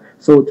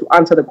 So to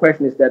answer the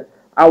question is that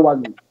I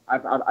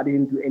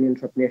didn't do any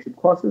entrepreneurship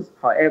courses.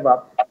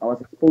 However, I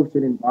was exposed to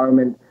an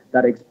environment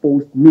that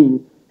exposed me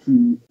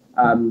to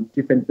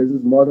different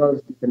business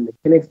models, different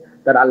mechanics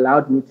that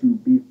allowed me to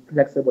be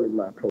flexible in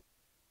my approach.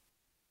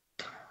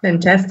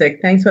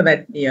 Fantastic. Thanks for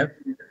that, Theo.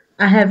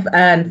 I have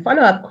a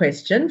follow-up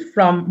question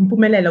from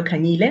Mpumelelo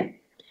Kanyile.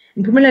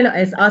 Mpumelelo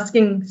is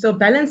asking, so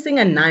balancing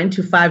a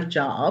 9-to-5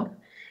 job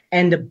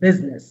and a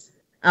business.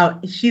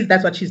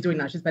 That's what she's doing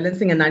now. She's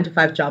balancing a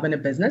 9-to-5 job and a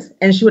business.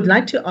 And she would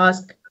like to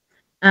ask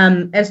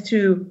as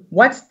to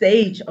what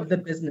stage of the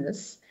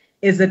business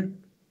is it,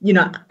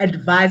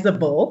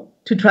 advisable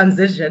to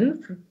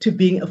transition to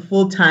being a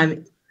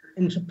full-time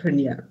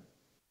entrepreneur?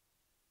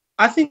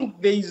 I think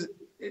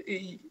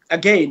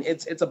again,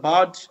 it's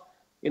about,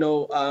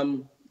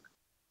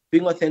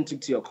 being authentic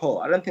to your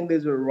core. I don't think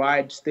there's a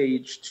right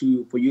stage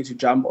for you to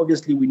jump.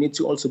 Obviously, we need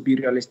to also be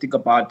realistic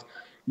about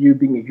you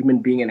being a human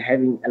being and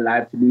having a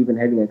life to live and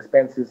having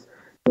expenses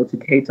to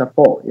cater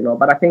for.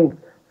 But I think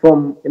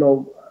from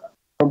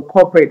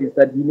corporate is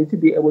that you need to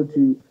be able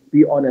to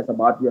be honest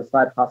about your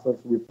side hustles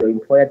with your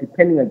employer,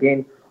 depending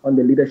again on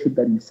the leadership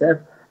that you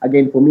serve.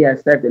 Again, for me, I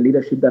serve the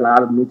leadership that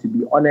allowed me to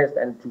be honest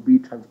and to be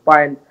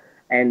transparent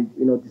and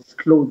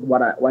disclose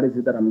what is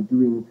it that I'm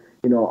doing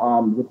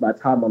with my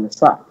time on the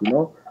side.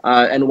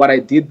 And what I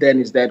did then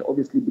is that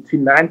obviously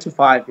between 9 to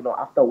 5,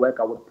 after work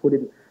I would put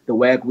in the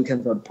work,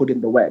 weekends I would put in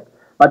the work.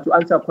 But to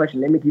answer your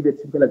question, let me give you a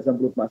typical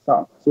example of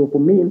myself. So for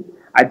me,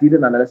 I did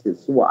an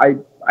analysis. So I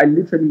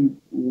literally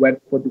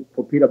worked for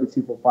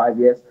PwC for 5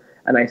 years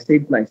and I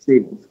saved my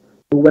savings.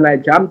 So when I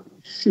jumped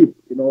ship,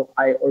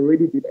 I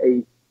already did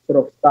a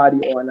sort of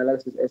study or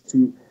analysis as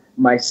to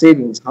my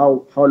savings,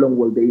 how long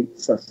will they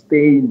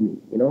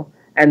sustain me,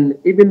 And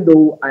even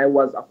though I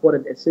was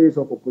afforded a series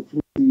of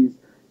opportunities,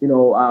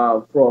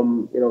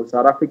 from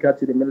South Africa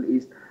to the Middle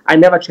East, I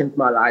never changed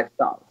my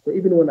lifestyle. So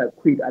even when I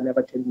quit, I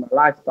never changed my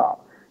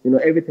lifestyle.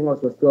 Everything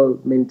else was still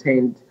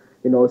maintained,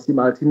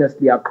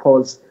 simultaneously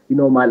across,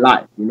 my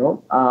life,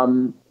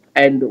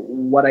 And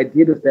what I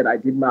did is that I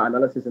did my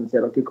analysis and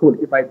said, okay, cool.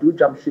 If I do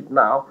jump ship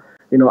now,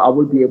 I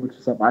will be able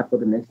to survive for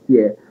the next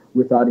year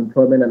without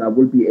employment, and I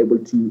will be able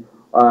to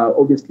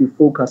obviously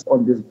focus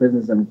on this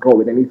business and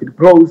grow it. And if it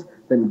grows,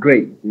 then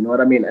great. You know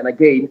what I mean? And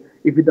again,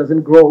 if it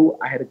doesn't grow,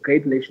 I had a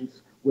great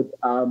relations with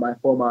my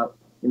former,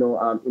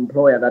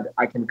 employer that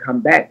I can come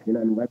back,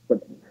 and work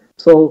with them.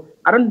 So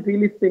I don't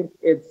really think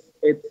it's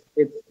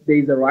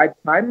there's a right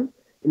time.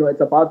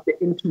 It's about the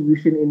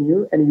intuition in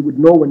you, and you would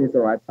know when it's the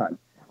right time.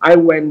 I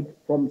went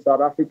from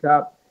South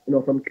Africa,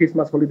 from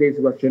Christmas holidays.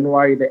 It was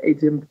January the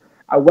 18th.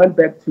 I went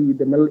back to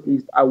the Middle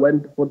East. I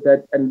went for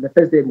that, and the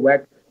first day at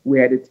work, we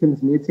had a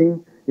Teams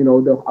meeting,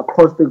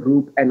 across the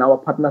group, and our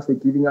partners were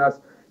giving us,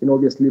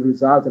 obviously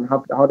results and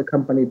how the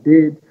company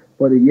did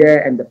for the year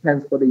and the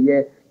plans for the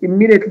year.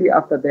 Immediately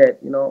after that,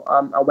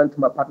 I went to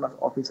my partner's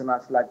office and I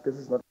was like, this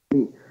is not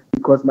me,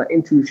 because my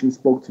intuition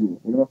spoke to me,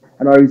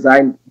 and I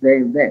resigned there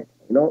and then,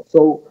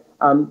 So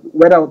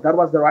whether that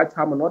was the right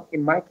time or not,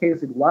 in my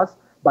case, it was,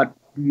 but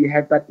you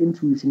have that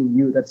intuition in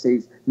you that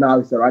says, now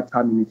is the right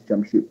time, you need to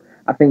jump ship.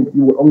 I think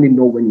you will only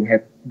know when you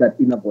have that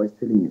inner voice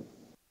telling you.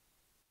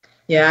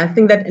 Yeah, I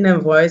think that inner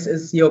voice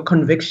is your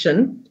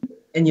conviction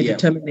and your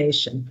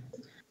determination.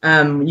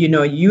 You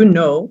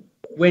know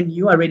when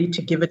you are ready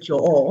to give it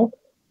your all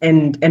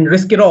and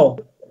risk it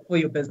all for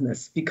your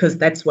business, because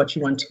that's what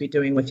you want to be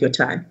doing with your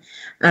time.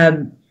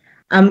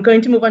 I'm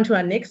going to move on to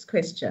our next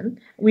question.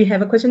 We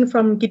have a question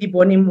from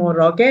Gidiboni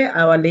Moroge,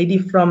 our lady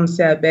from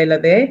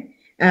Seabela there.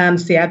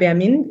 Seabe, I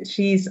mean,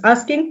 she's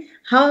asking,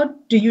 how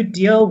do you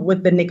deal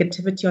with the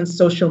negativity on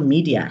social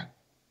media?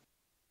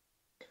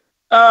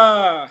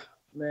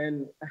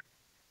 Man.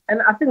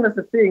 And I think that's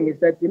the thing, is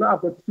that,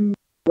 I've got two,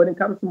 when it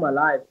comes to my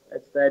life,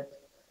 it's that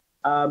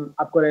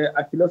I've got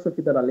a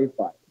philosophy that I live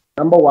by.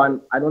 Number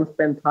one, I don't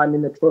spend time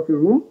in the trophy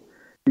room,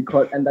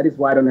 and that is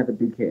why I don't have a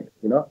big head.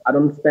 I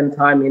don't spend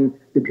time in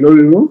the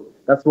glory room.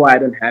 That's why I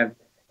don't have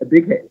a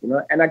big head.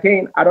 And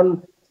again, I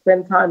don't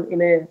spend time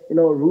in a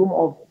room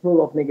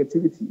full of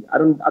negativity. I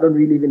don't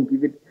really even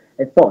give it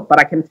a thought. But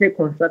I can take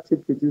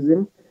constructive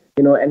criticism,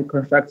 and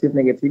constructive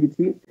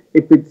negativity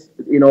if it's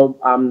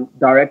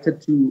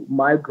directed to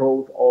my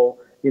growth or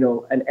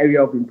an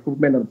area of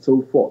improvement and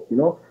so forth.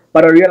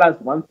 But I realized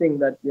one thing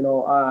that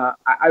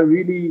I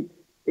really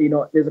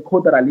there's a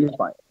quote that I live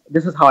by.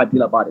 This is how I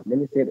feel about it. Let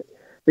me say this.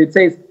 So it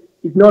says,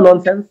 ignore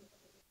nonsense,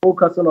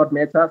 focus on what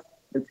matters,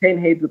 retain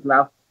hate with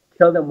love,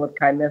 kill them with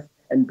kindness,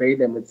 and bury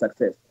them with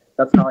success.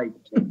 That's how I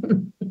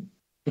do.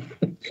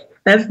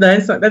 That's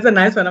nice. That's a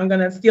nice one. I'm going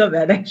to steal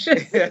that,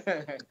 actually.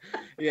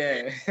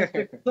 Yeah.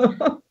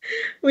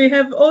 We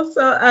have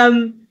also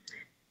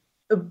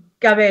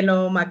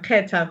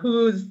Ngale-lekgetha,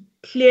 who's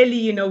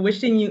clearly,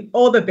 wishing you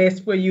all the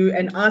best for you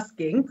and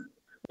asking,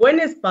 when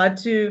is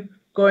Bathu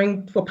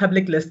going for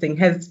public listing?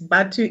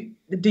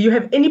 Do you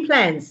have any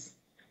plans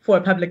for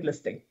a public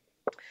listing?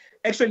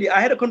 Actually, I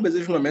had a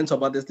conversation with a mentor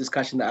about this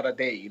discussion the other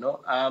day,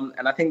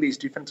 and I think there's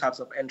different types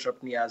of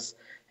entrepreneurs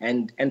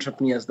and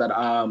entrepreneurs that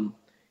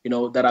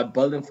that are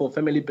building for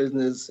family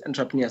business,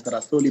 entrepreneurs that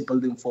are slowly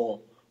building for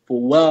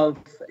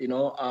wealth,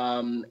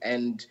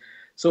 and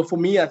so for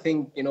me, I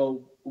think,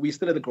 we're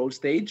still at the growth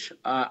stage.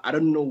 I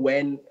don't know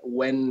when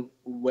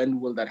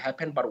will that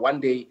happen, but one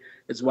day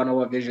it's one of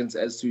our visions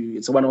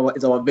it's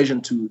our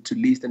vision to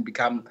list and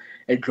become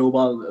a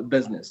global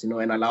business, and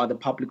allow the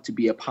public to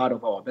be a part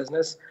of our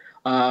business.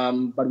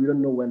 But we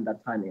don't know when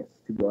that time is,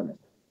 to be honest.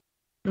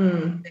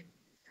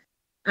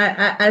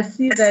 I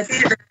see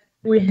that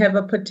we have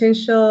a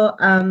potential,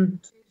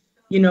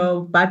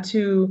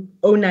 Bathu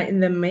owner in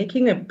the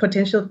making, a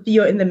potential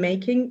Theo in the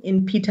making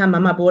in Peter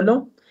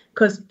Mamabolo,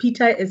 because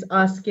Peter is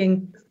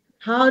asking,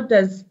 how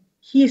does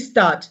he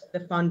start the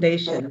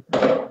foundation?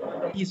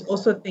 He's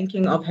also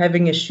thinking of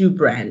having a shoe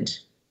brand.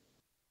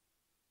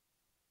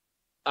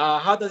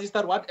 How does he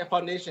start what? A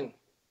foundation?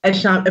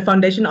 A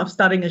foundation of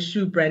starting a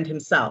shoe brand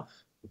himself.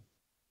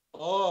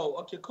 Oh,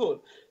 okay,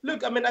 cool.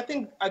 Look, I mean, I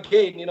think,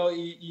 again,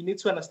 you need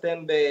to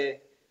understand the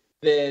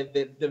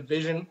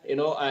vision,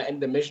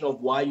 and the mission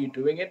of why you're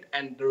doing it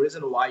and the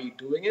reason why you're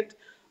doing it.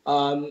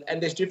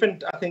 And there's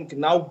different, I think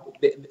now,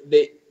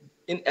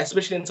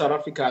 especially in South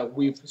Africa,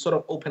 we've sort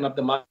of opened up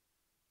the market.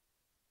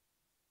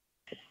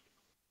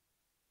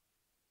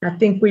 I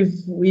think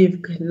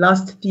we've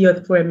lost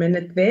Theo for a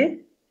minute there.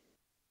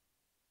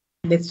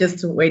 Let's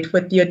just wait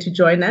for Theo to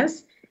join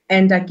us.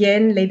 And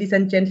again, ladies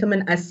and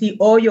gentlemen, I see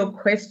all your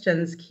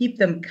questions. Keep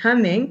them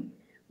coming.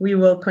 We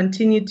will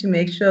continue to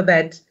make sure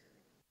that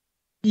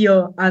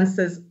Theo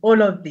answers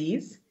all of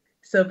these.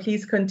 So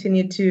please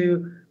continue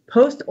to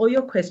post all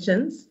your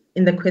questions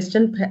in the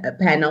question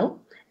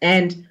panel,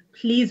 and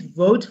please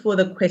vote for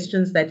the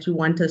questions that you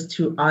want us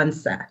to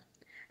answer.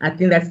 I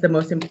think that's the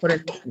most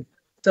important thing.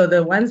 So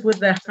the ones with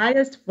the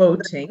highest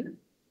voting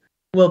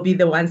will be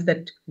the ones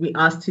that we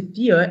ask to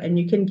Theo, and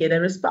you can get a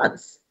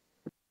response.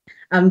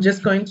 I'm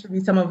just going to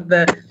read some of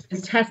the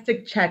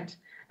fantastic chat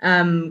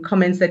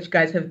comments that you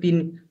guys have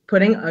been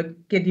putting.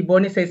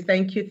 Gediboni says,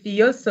 thank you,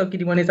 Theo. So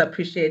Gediboni is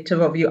appreciative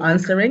of you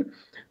answering.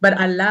 But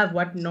I love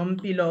what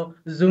Nompilo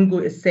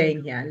Zungu is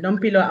saying here.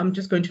 Nompilo, I'm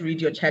just going to read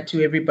your chat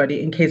to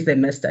everybody in case they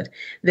missed it.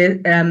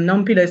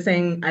 Nompilo is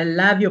saying, I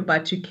love your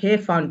Bathu Care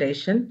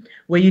Foundation,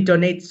 where you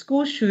donate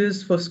school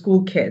shoes for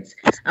school kids.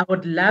 I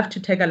would love to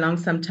tag along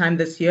sometime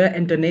this year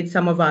and donate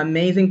some of our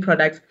amazing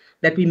products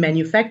that we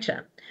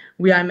manufacture.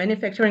 We are a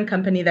manufacturing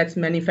company that's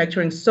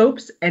manufacturing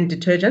soaps and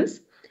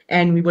detergents,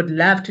 and we would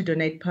love to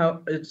donate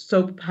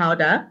soap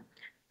powder,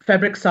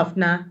 fabric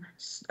softener,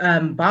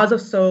 bars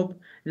of soap,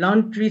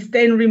 laundry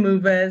stain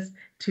removers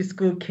to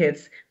school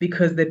kids,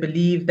 because they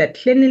believe that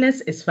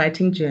cleanliness is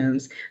fighting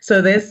germs.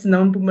 So there's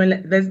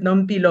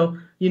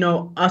Nompilo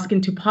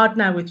asking to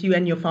partner with you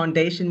and your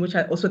foundation, which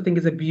I also think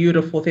is a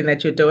beautiful thing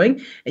that you're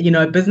doing.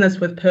 A business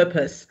with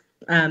purpose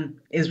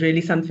is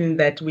really something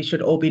that we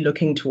should all be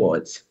looking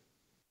towards.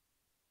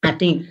 I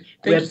think.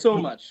 Thank you so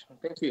much.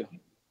 Thank you.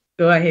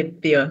 Go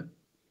ahead, Theo.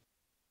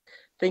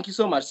 Thank you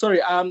so much.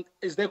 Sorry,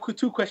 is there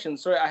two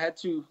questions? Sorry, I had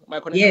to. My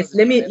connection. Yes,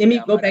 let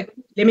me go back.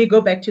 Let me go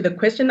back to the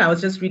question. I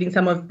was just reading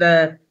some of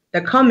the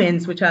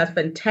comments, which are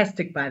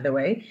fantastic, by the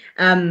way.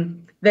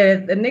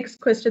 The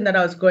next question that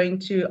I was going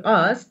to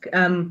ask,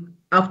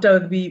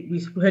 after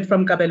we heard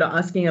from Kabelo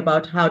asking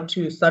about how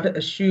to start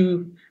a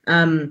shoe,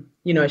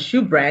 a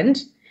shoe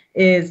brand,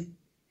 is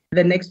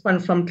the next one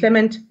from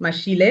Clement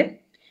Mashile.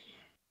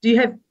 Do you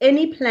have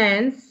any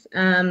plans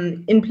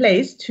in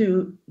place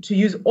to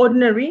use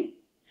ordinary,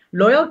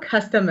 loyal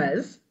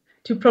customers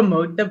to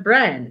promote the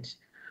brand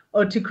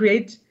or to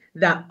create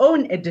their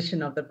own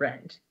edition of the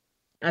brand?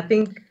 I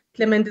think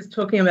Clement is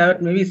talking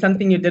about maybe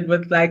something you did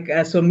with like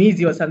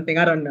Somizi or something.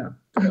 I don't know.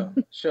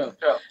 Sure.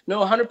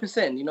 No,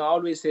 100%. I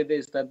always say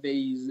this, that there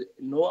is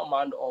no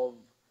amount of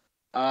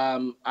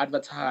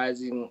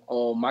advertising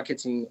or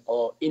marketing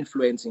or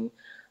influencing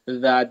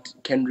that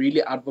can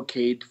really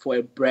advocate for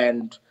a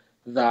brand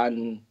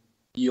than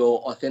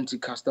your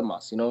authentic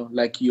customers,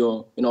 like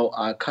your,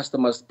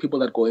 customers, people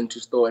that go into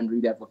store and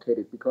really advocate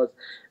it, because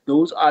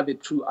those are the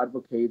true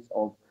advocates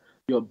of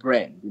your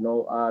brand,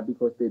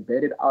 because they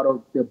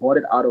bought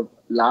it out of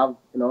love,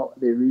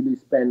 they really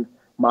spend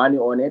money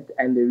on it,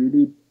 and they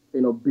really,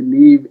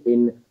 believe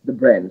in the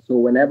brand. So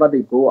whenever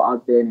they go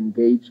out there and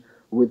engage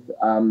with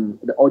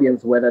the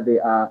audience, whether they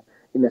are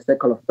in a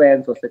circle of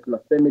friends or circle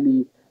of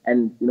family,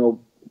 and,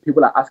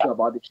 people are asking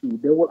about the shoe,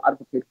 they will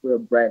advocate for your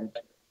brand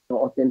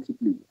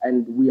authentically.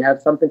 And we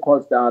have something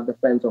called the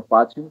Friends of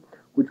Bathu,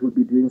 which will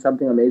be doing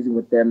something amazing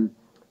with them,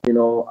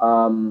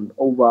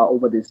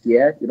 over this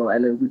year,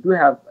 and then we do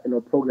have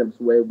programs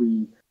where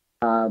we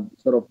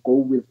sort of go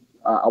with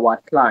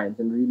our clients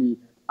and really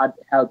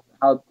help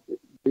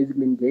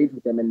basically engage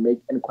with them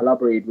and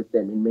collaborate with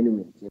them in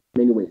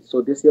many ways.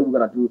 So this year we're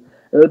gonna do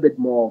a little bit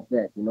more of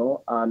that,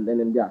 and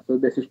then so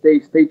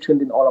stay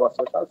tuned in all our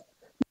socials,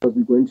 because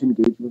we're going to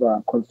engage with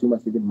our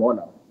consumers even more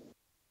now.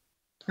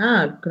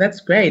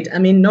 That's great. I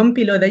mean,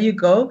 Nompilo, there you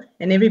go.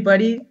 And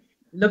everybody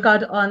look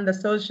out on the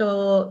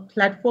social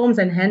platforms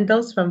and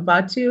handles from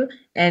Bathu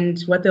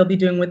and what they'll be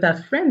doing with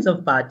our friends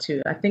of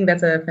Bathu. I think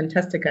that's a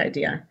fantastic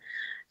idea.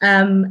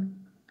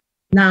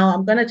 Now,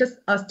 I'm going to just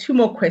ask two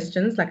more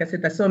questions. Like I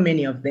said, there's so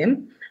many of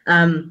them.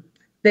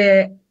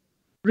 The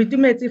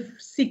Ritumeti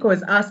Siko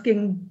is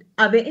asking,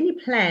 are there any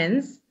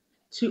plans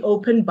to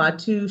open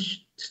Bathu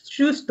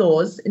shoe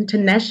stores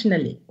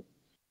internationally?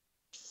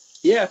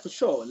 Yeah, for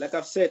sure. Like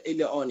I've said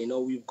earlier on,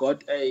 we've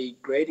got a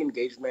great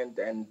engagement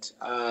and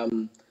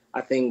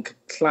I think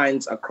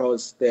clients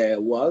across the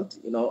world,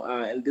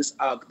 and this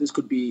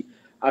could be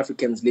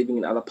Africans living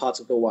in other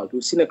parts of the world.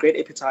 We've seen a great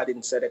appetite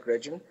in SADC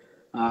region,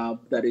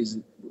 that is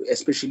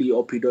especially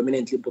or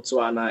predominantly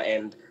Botswana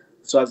and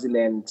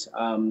Swaziland,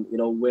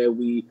 where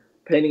we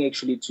planning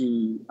actually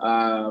to,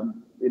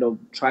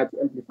 try to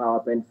amplify our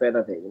brand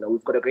further there.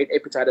 We've got a great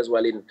appetite as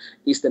well in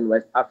East and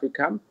West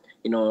Africa.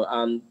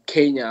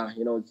 Kenya,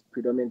 it's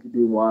predominantly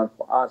doing well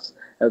for us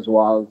as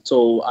well.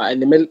 So, and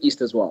the Middle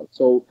East as well.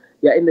 So,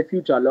 yeah, in the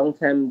future, long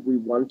term, we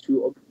want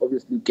to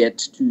obviously get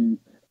to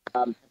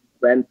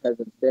brand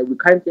presence there. We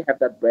currently have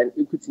that brand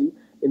equity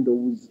in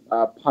those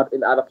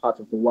in other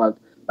parts of the world,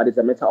 but it's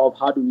a matter of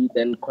how do we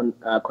then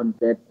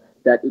convert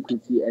that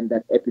equity and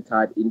that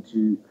appetite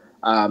into,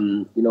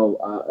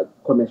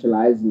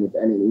 commercializing it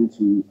and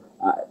into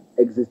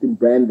existing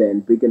brand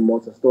and brick and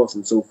mortar stores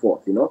and so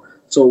forth,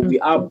 So we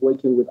are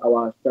working with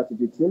our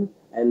strategy team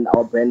and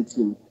our brand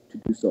team to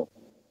do so.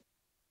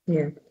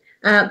 Yeah.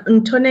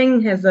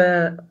 Ntoneng has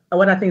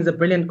what I think is a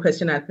brilliant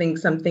question. I think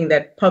something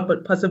that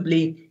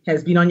possibly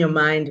has been on your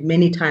mind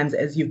many times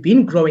as you've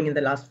been growing in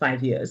the last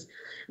 5 years.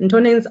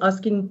 Ntoneng is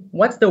asking,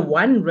 what's the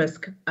one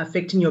risk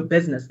affecting your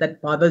business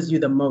that bothers you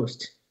the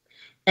most?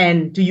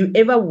 And do you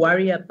ever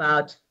worry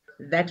about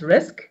that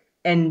risk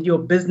and your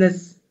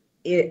business,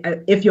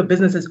 if your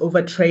business is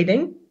over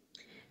trading?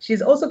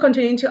 She's also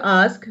continuing to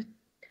ask,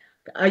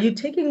 are you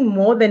taking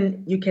more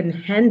than you can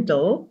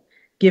handle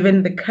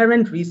given the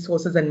current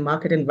resources and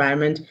market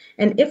environment?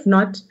 And if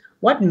not,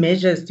 what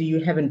measures do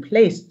you have in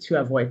place to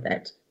avoid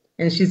that?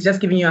 And she's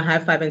just giving you a high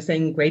five and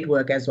saying great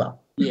work as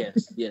well.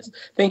 Yes.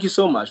 Thank you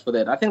so much for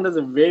that. I think that's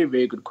a very,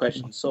 very good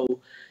question.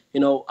 So,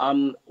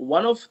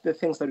 one of the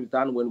things that we've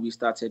done when we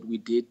started, we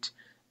did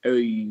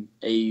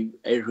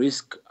a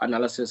risk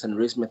analysis and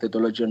risk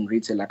methodology on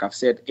retail. Like I've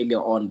said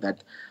earlier on,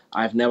 that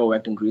I've never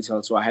worked in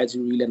retail, so I had to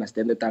really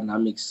understand the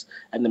dynamics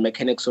and the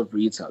mechanics of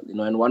retail.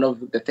 And one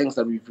of the things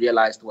that we've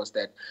realized was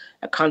that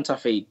a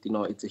counterfeit,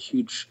 it's a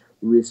huge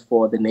risk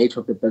for the nature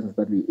of the business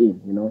that we're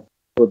in.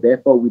 So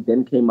therefore, we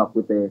then came up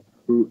with a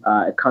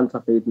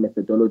counterfeit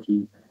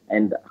methodology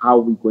and how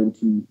we're going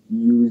to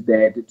use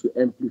that to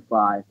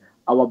amplify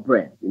our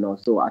brand.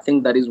 So I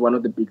think that is one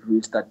of the big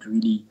risks that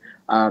really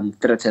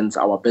threatens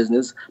our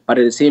business. But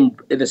at the same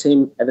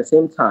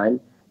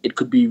time, it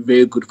could be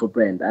very good for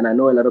brand. And I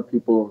know a lot of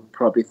people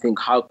probably think,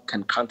 how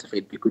can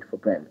counterfeit be good for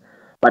brand?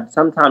 But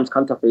sometimes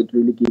counterfeit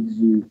really gives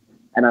you,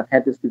 and I've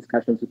had these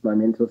discussions with my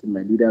mentors and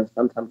my leaders.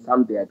 Sometimes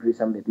some they agree,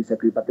 some they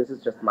disagree. But this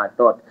is just my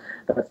thought,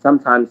 that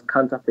sometimes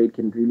counterfeit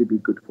can really be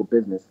good for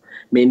business,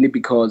 mainly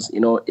because, you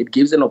know, it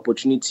gives an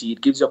opportunity, it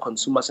gives your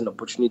consumers an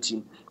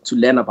opportunity to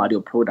learn about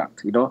your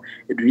product. You know,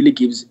 it really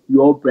gives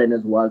your brand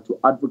as well to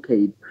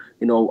advocate,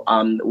 you know,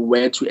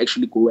 where to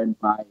actually go and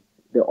buy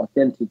the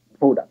authentic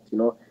product. You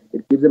know,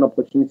 it gives an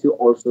opportunity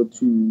also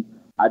to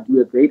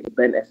do a great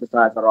brand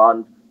exercise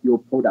around your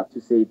product,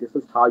 to say this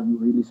is how you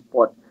really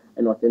spot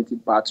an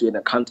authentic Bathu and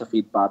a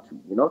counterfeit Bathu,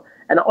 you know,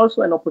 and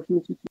also an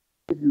opportunity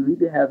to, if you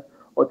really have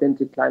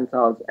authentic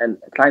clientele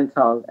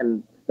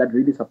and that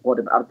really support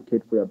and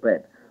advocate for your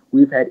brand.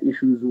 We've had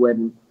issues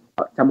when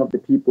some of the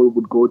people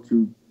would go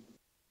to,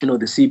 you know,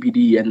 the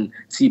CBD and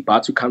see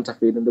Bathu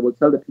counterfeit, and they will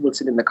tell the people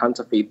sitting in the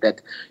counterfeit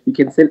that you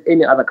can sell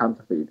any other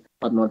counterfeit,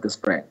 but not this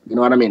brand. You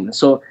know what I mean?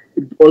 So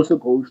it also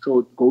goes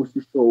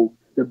to show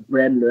the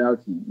brand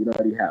loyalty, you know,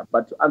 that you have.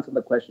 But to answer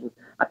the question,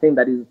 I think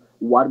that is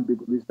one big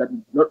risk that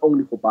not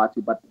only for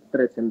Bathu, but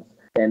threatens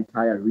the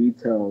entire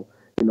retail,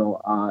 you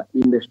know,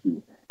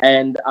 industry.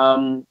 And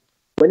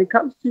when it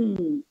comes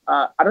to,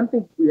 I don't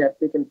think we have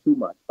taken too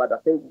much, but I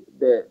think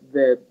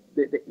the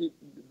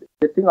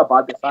thing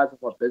about the size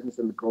of our business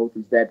and the growth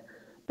is that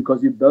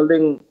because you're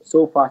building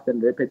so fast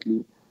and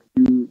rapidly,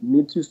 you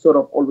need to sort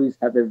of always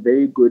have a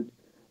very good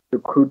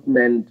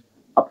recruitment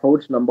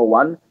approach, number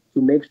one,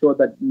 to make sure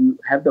that you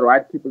have the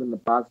right people in the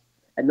bus,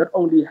 and not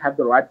only have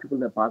the right people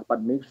in the bus,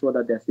 but make sure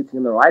that they're sitting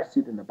in the right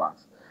seat in the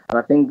bus. And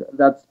I think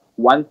that's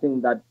one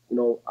thing that, you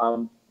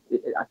know,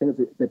 I think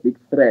it's a big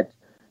threat,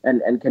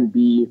 and can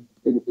be,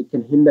 it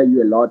can hinder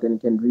you a lot, and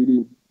can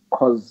really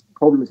cause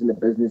problems in the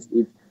business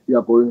if you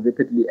are going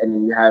rapidly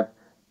and you have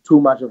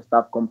too much of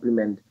staff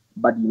complement,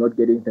 but you're not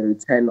getting the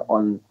return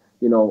on,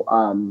 you know,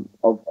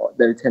 of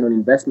the return on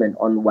investment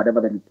on whatever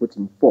that you're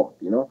putting forth,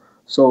 you know.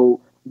 So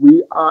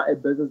we are a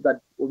business that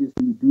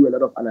obviously we do a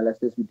lot of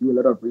analysis, we do a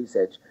lot of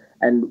research,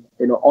 and,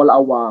 you know, all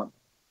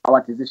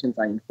our decisions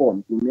are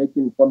informed. We make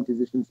informed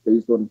decisions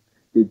based on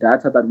the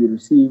data that we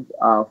receive,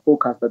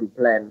 forecast that we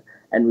plan,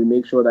 and we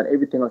make sure that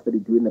everything else that we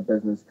do in the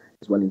business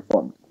is well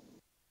informed.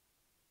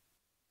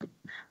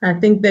 I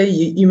think that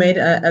you made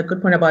a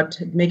good point about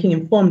making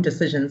informed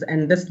decisions,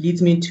 and this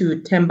leads me to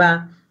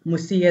Themba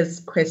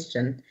Musia's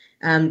question.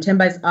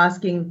 Themba is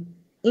asking,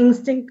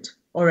 instinct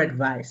or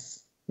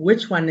advice?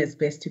 Which one is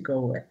best to go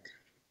with?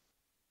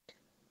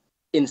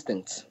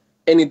 Instinct.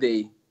 Any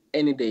day,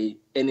 any day,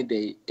 any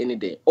day, any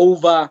day.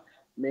 Over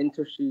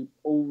mentorship,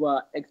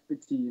 over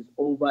expertise,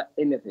 over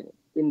anything.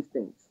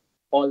 Instincts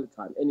all the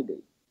time, any day.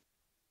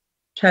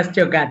 Trust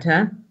your gut,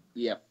 huh?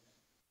 Yeah.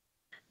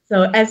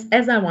 So as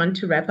I want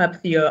to wrap up,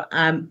 Theo,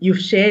 you've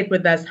shared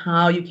with us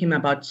how you came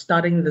about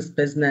starting this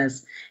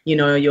business, you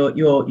know,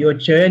 your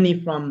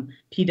journey from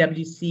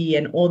PwC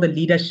and all the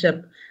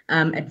leadership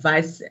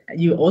advice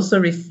you also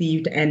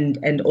received,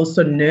 and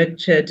also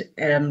nurtured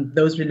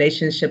those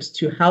relationships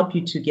to help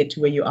you to get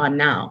to where you are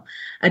now.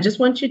 I just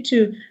want you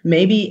to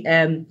maybe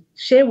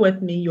share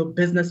with me your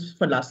business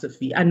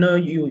philosophy. I know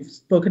you've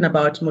spoken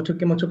about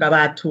Motuke Motuka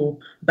Bathu,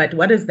 but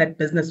what is that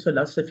business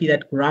philosophy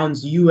that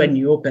grounds you and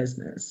your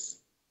business?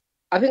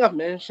 I think I've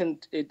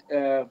mentioned it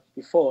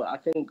before. I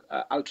think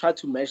I'll try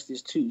to match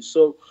these two.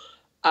 So,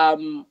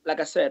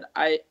 like I said,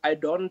 I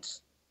don't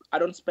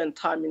spend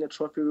time in a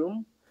trophy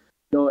room,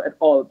 you know, at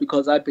all,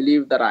 because I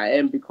believe that I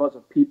am because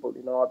of people.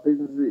 You know,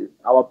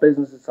 our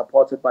business is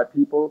supported by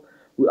people.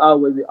 We are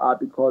where we are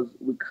because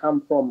we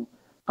come from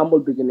humble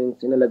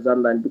beginnings in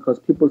Alexander, and because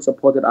people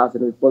supported us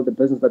and we built the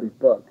business that we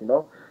built. You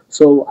know,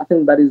 so I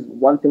think that is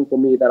one thing for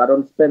me, that I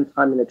don't spend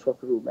time in a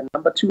trophy room. And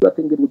number two, I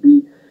think it would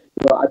be,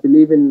 you know, I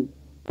believe in,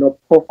 you know,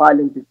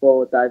 profiling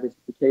before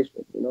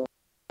diversification. You know,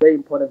 very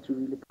important to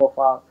really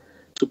profile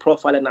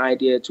an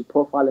idea, to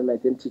profile an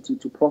identity,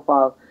 to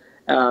profile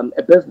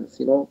a business,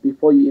 you know,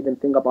 before you even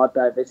think about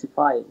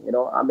diversifying. You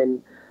know, I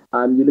mean,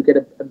 you look at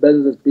a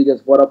business as big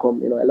as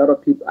Vodacom, you know, a lot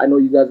of people, I know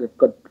you guys have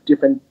got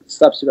different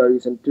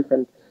subsidiaries and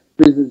different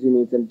business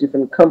units and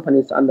different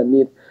companies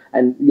underneath,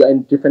 and you're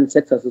in different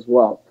sectors as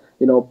well,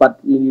 you know, but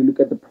you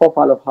look at the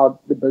profile of how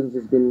the business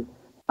has been,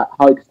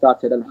 how it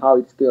started and how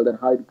it scaled and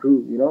how it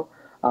grew, you know.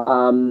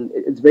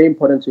 It's very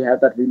important to have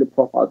that really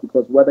profile,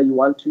 because whether you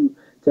want to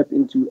tap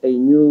into a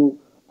new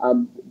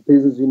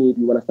business unit,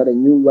 you want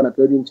to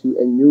go into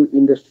a new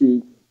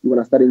industry, you want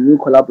to start a new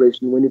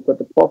collaboration, when you've got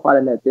the profile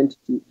and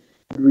identity,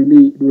 it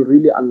will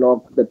really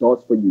unlock the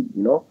doors for you,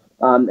 you know.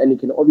 And you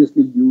can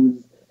obviously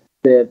use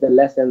the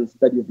lessons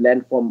that you've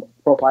learned from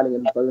profiling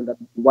and building that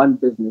one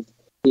business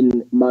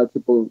in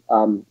multiple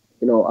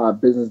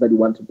business that you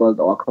want to build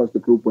or across the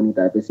group when you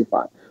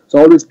diversify. So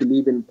I always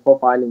believe in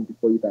profiling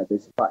before you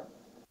diversify.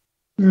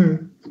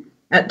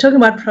 Talking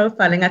about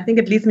profiling, I think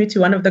it leads me to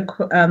one of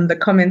the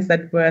comments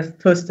that were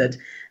posted.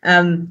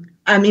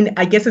 I mean,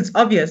 I guess it's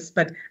obvious,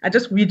 but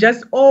we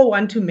just all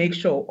want to make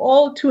sure,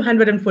 all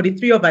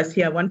 243 of us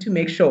here want to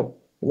make sure,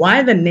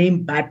 why the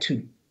name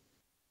Bathu?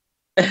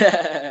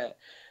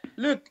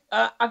 Look,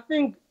 I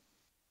think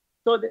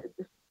so.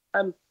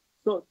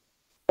 So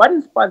what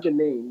inspired the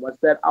name was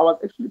that I was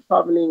actually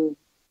traveling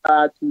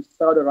to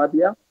Saudi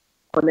Arabia,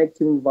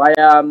 connecting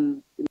via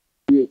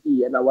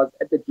UAE, and I was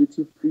at the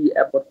duty-free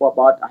airport for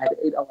about I had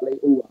 8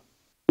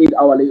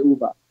 hour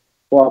layover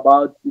for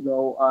about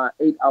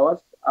 8 hours,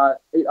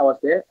 8 hours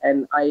there,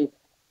 and I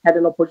had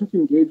an opportunity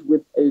to engage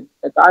with a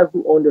guy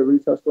who owned a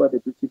retail store at the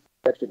duty-free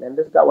section, and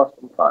this guy was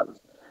from France.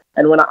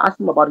 And when I asked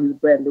him about his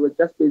brand, they were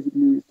just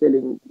basically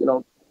selling,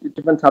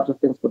 different types of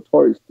things for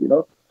tourists.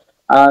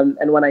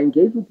 And when I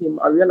engaged with him,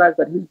 I realized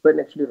that his brand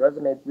actually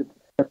resonates with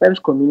the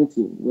French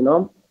community,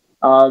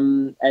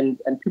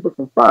 and people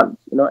from France.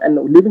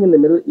 And living in the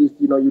Middle East,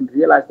 you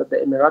realize that the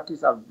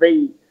Emiratis are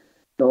very,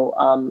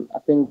 I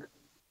think,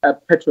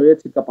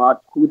 patriotic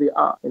about who they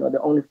are. They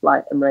only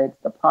fly Emirates,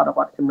 they're proud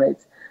about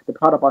Emirates, they're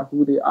proud about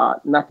who they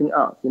are, nothing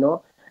else.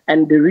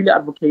 And they really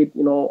advocate,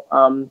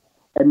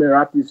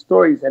 Emirati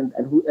stories and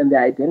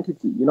their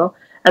identity.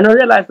 And I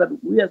realized that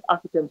we as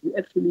Africans, we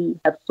actually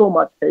have so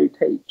much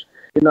heritage.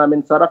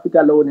 South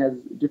Africa alone has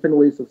different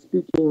ways of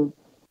speaking,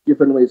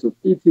 different ways of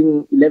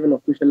eating, 11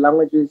 official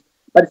languages.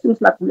 But it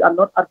seems like we are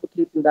not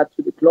advocating that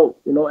to the globe,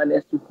 and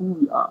as to who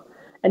we are.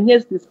 And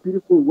here's this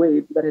beautiful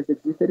wave that has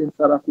existed in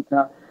South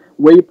Africa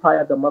way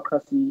prior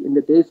democracy in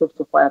the days of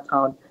Sophia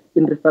Town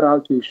in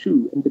referral to a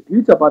shoe. And the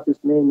beauty about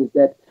this name is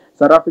that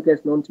South Africa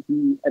is known to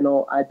be,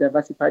 a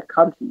diversified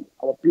country,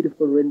 our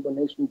beautiful rainbow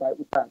nation by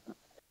Utaka.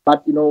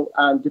 But,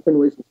 different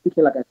ways of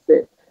speaking, like I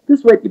said.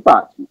 This way,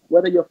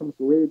 whether you're from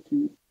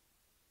Soweto,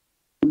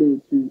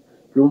 to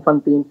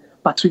Bloemfontein,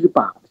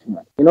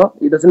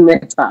 it doesn't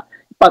matter.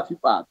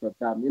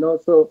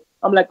 So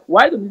I'm like,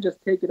 why don't you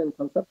just take it and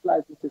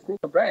conceptualize this as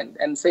a brand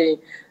and say,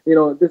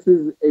 this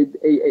is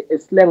a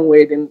slang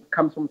word and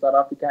comes from South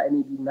Africa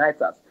and it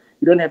unites us.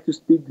 You don't have to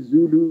speak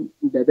Zulu,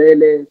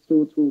 Ndebele,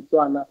 Sotho,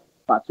 Tswana,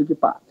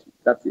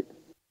 that's it.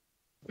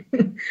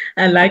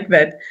 I like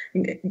that.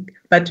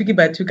 Bathu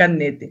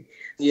Kannete.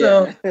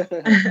 So,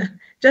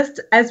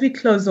 just as we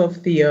close off,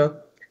 Theo,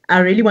 I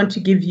really want to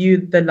give you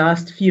the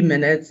last few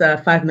minutes,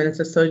 5 minutes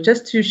or so,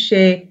 just to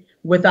share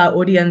with our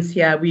audience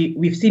here.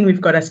 We've seen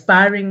we've got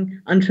aspiring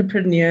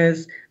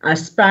entrepreneurs,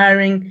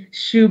 aspiring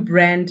shoe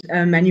brand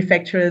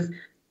manufacturers,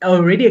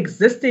 already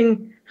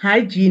existing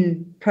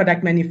hygiene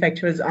product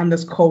manufacturers on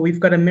this call.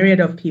 We've got a myriad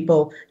of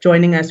people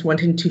joining us,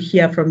 wanting to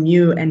hear from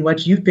you and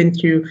what you've been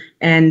through.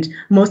 And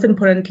most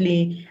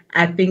importantly,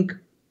 I think,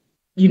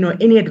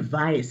 any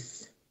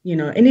advice,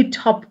 any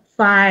top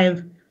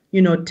 5,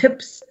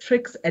 tips,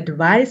 tricks,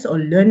 advice, or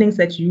learnings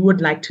that you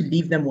would like to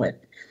leave them with.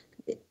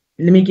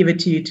 Let me give it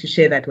to you to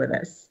share that with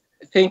us.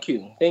 Thank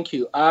you.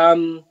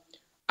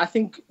 I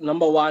think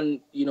number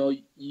one,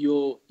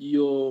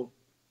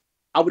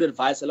 I would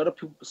advise a lot of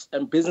people,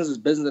 and business is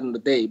business in the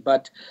day,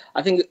 but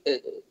I think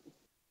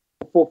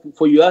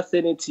for your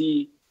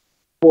sanity,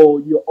 for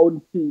your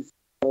own peace,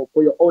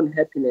 for your own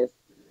happiness,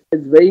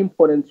 it's very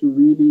important to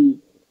really,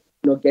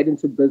 get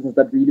into business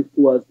that really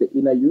fuels the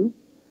inner you.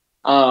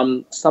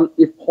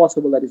 If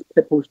possible, that is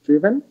purpose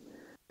driven,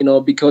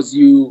 because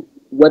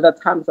whether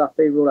times are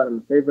favorable or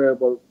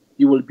unfavorable,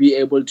 you will be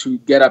able to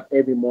get up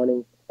every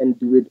morning and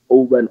do it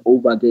over and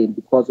over again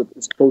because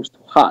it's close to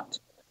heart,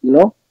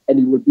 and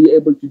you will be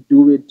able to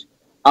do it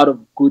out of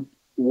good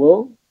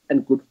will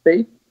and good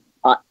faith,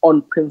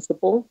 on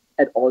principle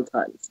at all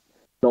times.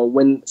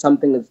 When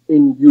something is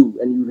in you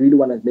and you really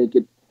want to make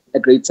it a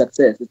great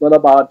success, it's not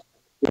about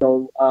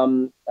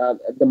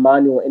the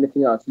money or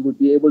anything else. You will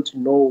be able to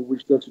know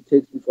which deal to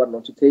take, which one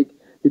not to take,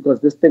 because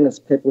this thing is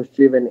purpose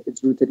driven.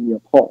 It's rooted in your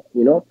core,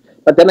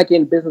 But then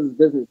again, business is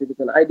business. If it's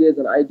an idea,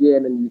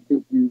 and then you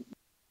think you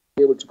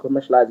be able to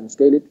commercialize and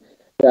scale it,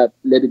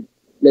 let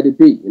it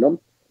be,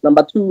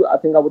 Number two, I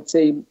think I would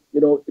say,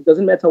 it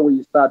doesn't matter where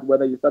you start,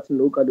 whether you're starting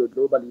locally or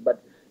globally,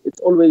 but it's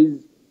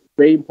always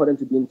very important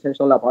to be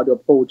intentional about your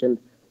approach and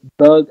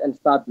build and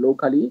start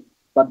locally,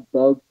 but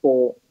build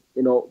for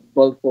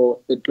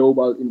the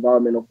global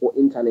environment or for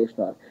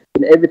international.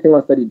 In everything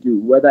else that you do,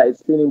 whether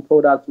it's cleaning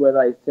products,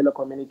 whether it's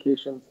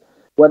telecommunications,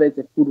 whether it's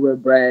a footwear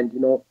brand,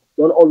 don't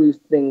always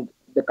think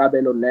the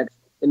Kabelo next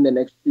in the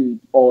next street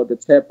or the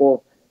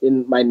Tepo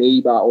in my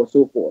neighbor or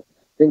so forth.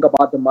 Think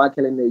about the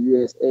market in the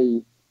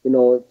USA.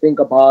 Think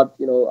about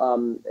a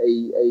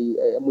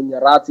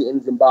Munyarati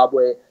in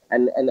Zimbabwe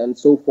and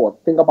so forth.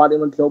 Think about it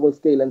on a global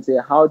scale and say,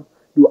 how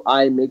do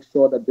I make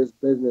sure that this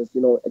business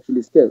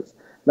actually scales?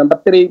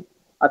 Number three,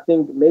 I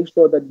think make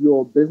sure that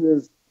your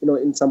business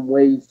in some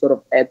way sort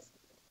of adds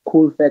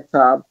cool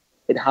factor.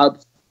 It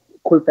helps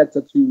cool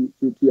factor to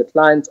your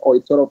clients, or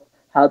it sort of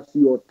helps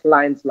your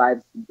clients'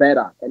 lives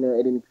better, and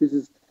it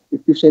increases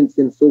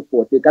efficiency and so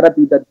forth. There gotta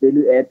be that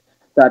value add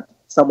that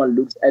someone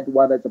looks at,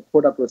 whether it's a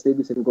product or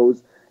service, and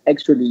goes,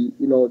 actually,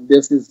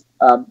 this is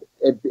a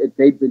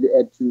great value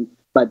add to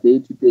my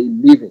day-to-day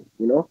living.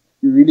 You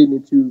really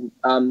need to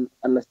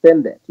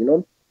understand that.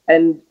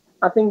 And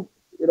I think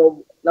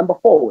number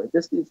four,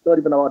 this is not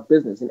even about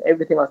business. In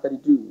everything else that you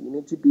do, you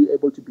need to be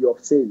able to be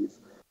of service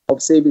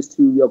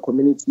to your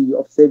community,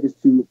 of service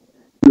to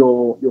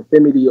your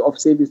family, of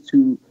service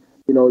to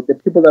the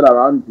people that are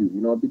around you,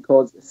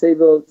 because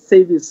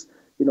service,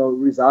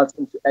 results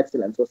into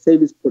excellence, or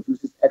service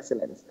produces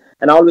excellence.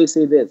 And I always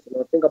say this,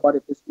 think about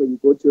it this way: you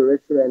go to a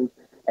restaurant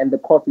and the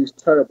coffee is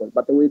terrible,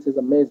 but the waiter is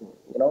amazing.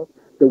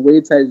 The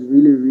waiter is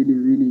really, really,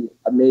 really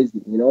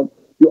amazing.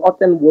 You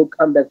often will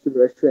come back to the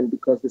restaurant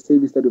because the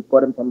service that you've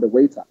gotten from the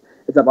waiter.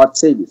 It's about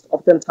service.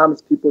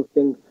 Oftentimes people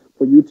think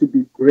for you to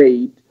be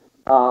great,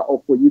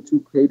 or for you to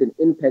create an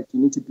impact,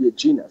 you need to be a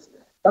genius.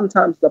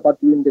 Sometimes it's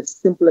about doing the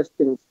simplest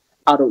things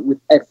with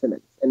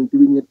excellence and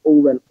doing it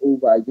over and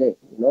over again,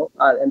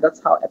 and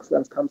that's how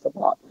excellence comes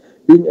about.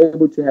 Being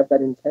able to have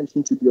that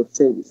intention to be of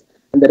service.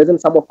 And the reason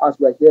some of us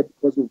were here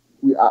because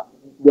we are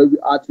where we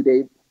are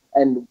today,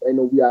 and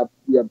we are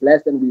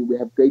blessed, and we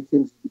have great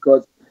teams,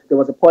 because there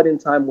was a point in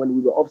time when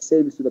we were of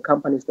service to the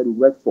companies that we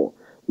worked for.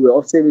 We were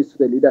of service to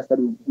the leaders that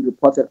we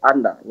reported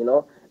under,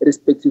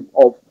 irrespective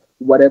of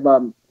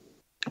whatever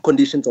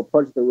conditions or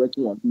projects they're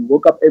working on. We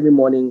woke up every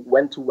morning,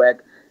 went to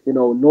work,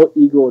 no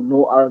ego,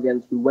 no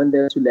arrogance. We went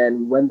there to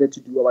learn, we went there to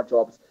do our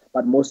jobs,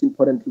 but most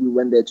importantly, we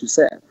went there to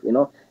serve,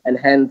 and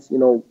hence,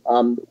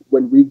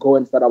 when we go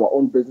and start our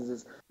own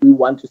businesses, we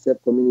want to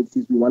serve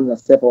communities, we want to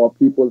serve our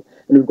people,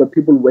 and we've got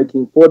people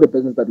working for the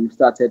business that we've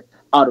started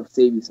out of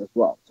service as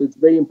well. So it's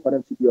very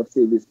important to be of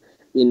service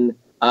in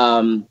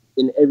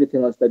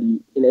everything else that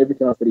you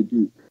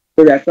do.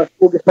 So yeah, so I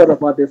spoke a lot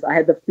about this. I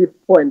had the fifth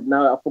point,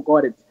 now I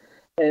forgot it.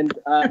 And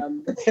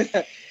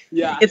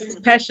yeah, it's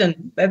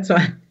passion, that's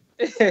why.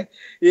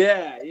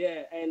 yeah,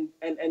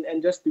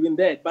 and just doing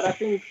that. But I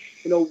think,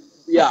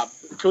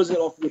 closing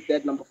off with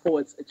that, number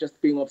 4, it's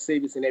just being of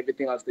service in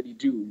everything else that you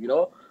do,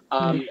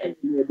 and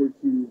being able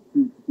to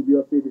be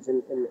of service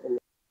in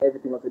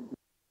everything else that you do.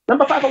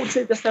 Number 5, I would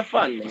say just have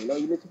fun.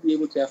 You need to be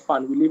able to have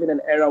fun. We live in an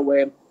era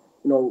where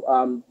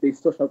there's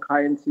social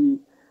currency.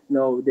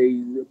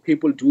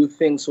 People do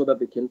things so that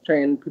they can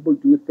trend. People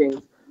do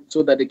things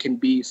so that they can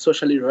be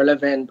socially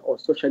relevant or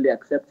socially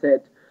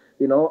accepted.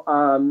 You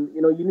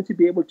need to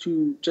be able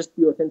to just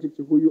be authentic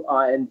to who you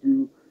are and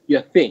do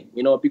your thing,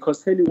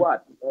 because tell you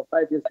what,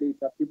 5 years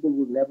later, people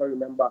will never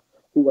remember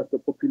who was the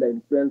popular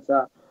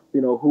influencer,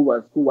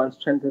 who once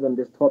trended on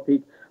this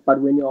topic.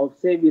 But when you're of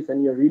service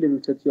and you're really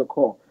rooted to your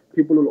core,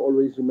 people will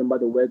always remember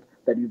the work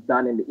that you've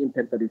done and the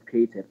impact that you've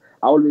created.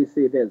 I always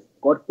say this: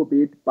 God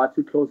forbid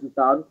Bathu closes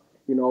down,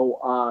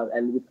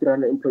 and with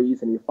 300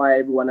 employees, and you fire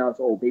everyone else,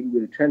 or maybe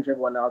we retrench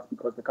everyone else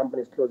because the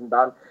company is closing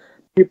down.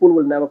 People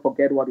will never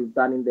forget what we've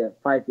done in the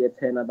 5-year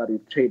tenure that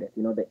we've traded,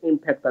 the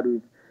impact that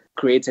we've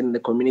created in the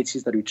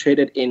communities that we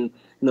traded in,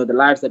 the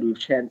lives that we've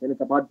changed. And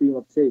it's about being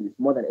of service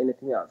more than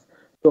anything else.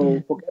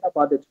 So forget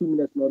about the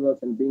 2-minute models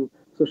and being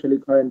socially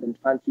current and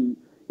trying to,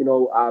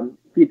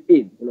 fit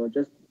in.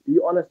 Just be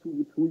honest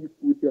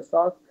with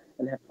yourself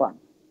and have fun.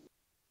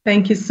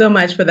 Thank you so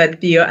much for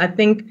that, Theo. I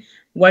think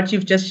what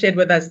you've just shared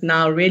with us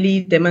now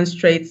really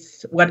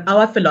demonstrates what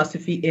our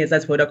philosophy is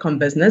as Vodacom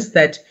Business,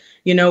 that,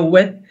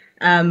 with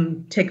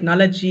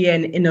technology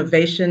and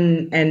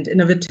innovation and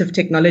innovative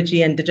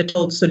technology and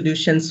digital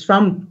solutions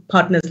from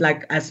partners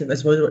like us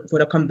as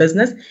Vodacom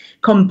Business,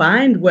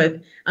 combined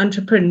with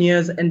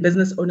entrepreneurs and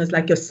business owners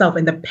like yourself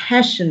and the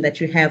passion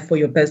that you have for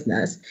your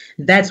business,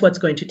 that's what's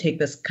going to take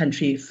this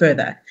country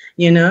further,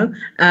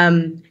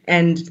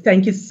 and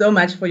thank you so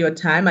much for your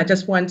time. I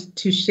just want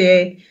to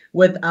share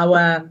with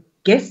our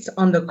guests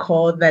on the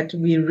call that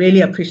we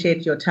really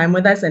appreciate your time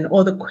with us and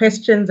all the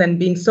questions and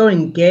being so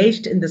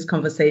engaged in this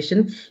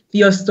conversation.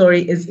 Theo's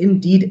story is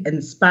indeed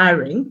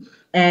inspiring.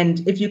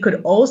 And if you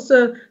could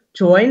also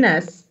join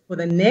us for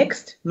the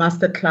next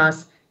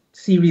Masterclass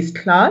series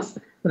class,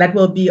 that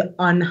will be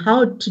on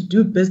how to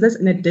do business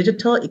in a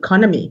digital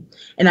economy.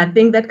 And I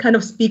think that kind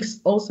of speaks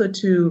also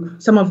to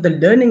some of the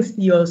learnings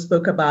Theo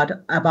spoke about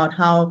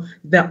how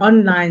the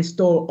online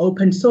store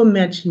opened so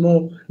much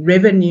more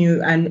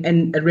revenue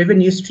and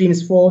revenue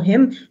streams for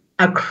him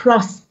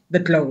across the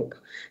globe.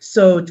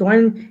 So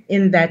join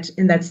in that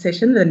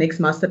session, the next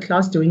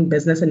masterclass, doing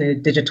business in a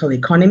digital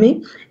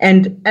economy.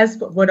 And as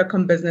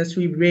Vodacom Business,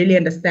 we really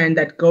understand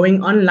that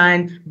going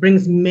online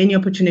brings many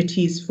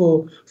opportunities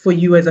for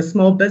you as a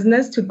small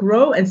business to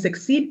grow and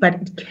succeed, but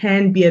it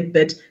can be a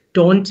bit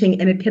daunting,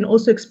 and it can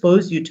also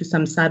expose you to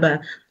some cyber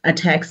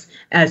attacks,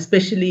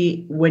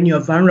 especially when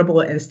you're vulnerable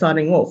and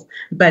starting off.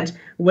 But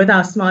with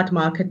our smart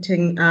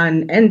marketing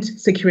and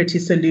security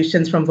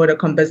solutions from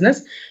Vodacom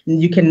Business,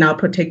 you can now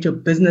protect your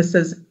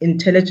business's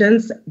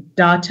intelligence,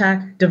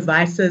 data,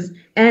 devices,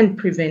 and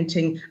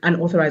preventing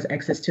unauthorized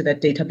access to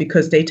that data,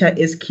 because data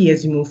is key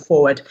as you move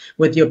forward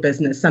with your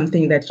business,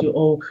 something that you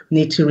all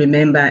need to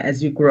remember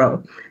as you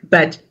grow.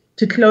 But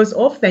to close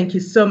off, thank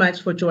you so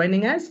much for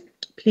joining us.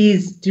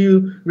 Please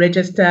do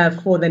register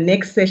for the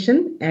next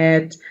session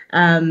at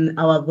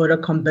our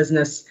Vodacom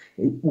Business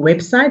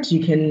website.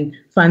 You can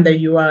find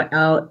the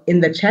URL in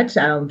the chat.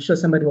 I'm sure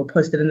somebody will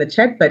post it in the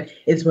chat, but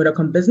it's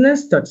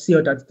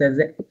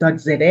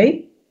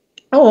vodacombusiness.co.za.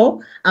 Or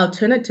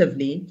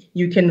alternatively,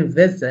 you can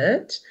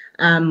visit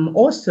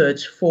or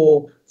search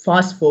for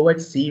Fast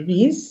Forward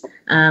series,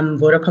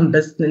 Vodacom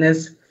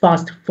Business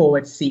Fast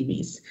Forward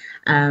series.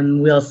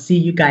 We'll see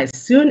you guys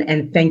soon,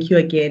 and thank you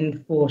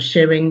again for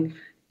sharing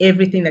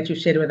everything that you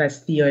shared with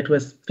us, Theo. It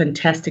was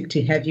fantastic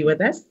to have you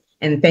with us,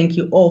 and thank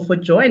you all for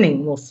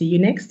joining. We'll see you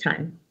next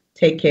time.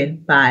 Take care.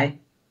 Bye.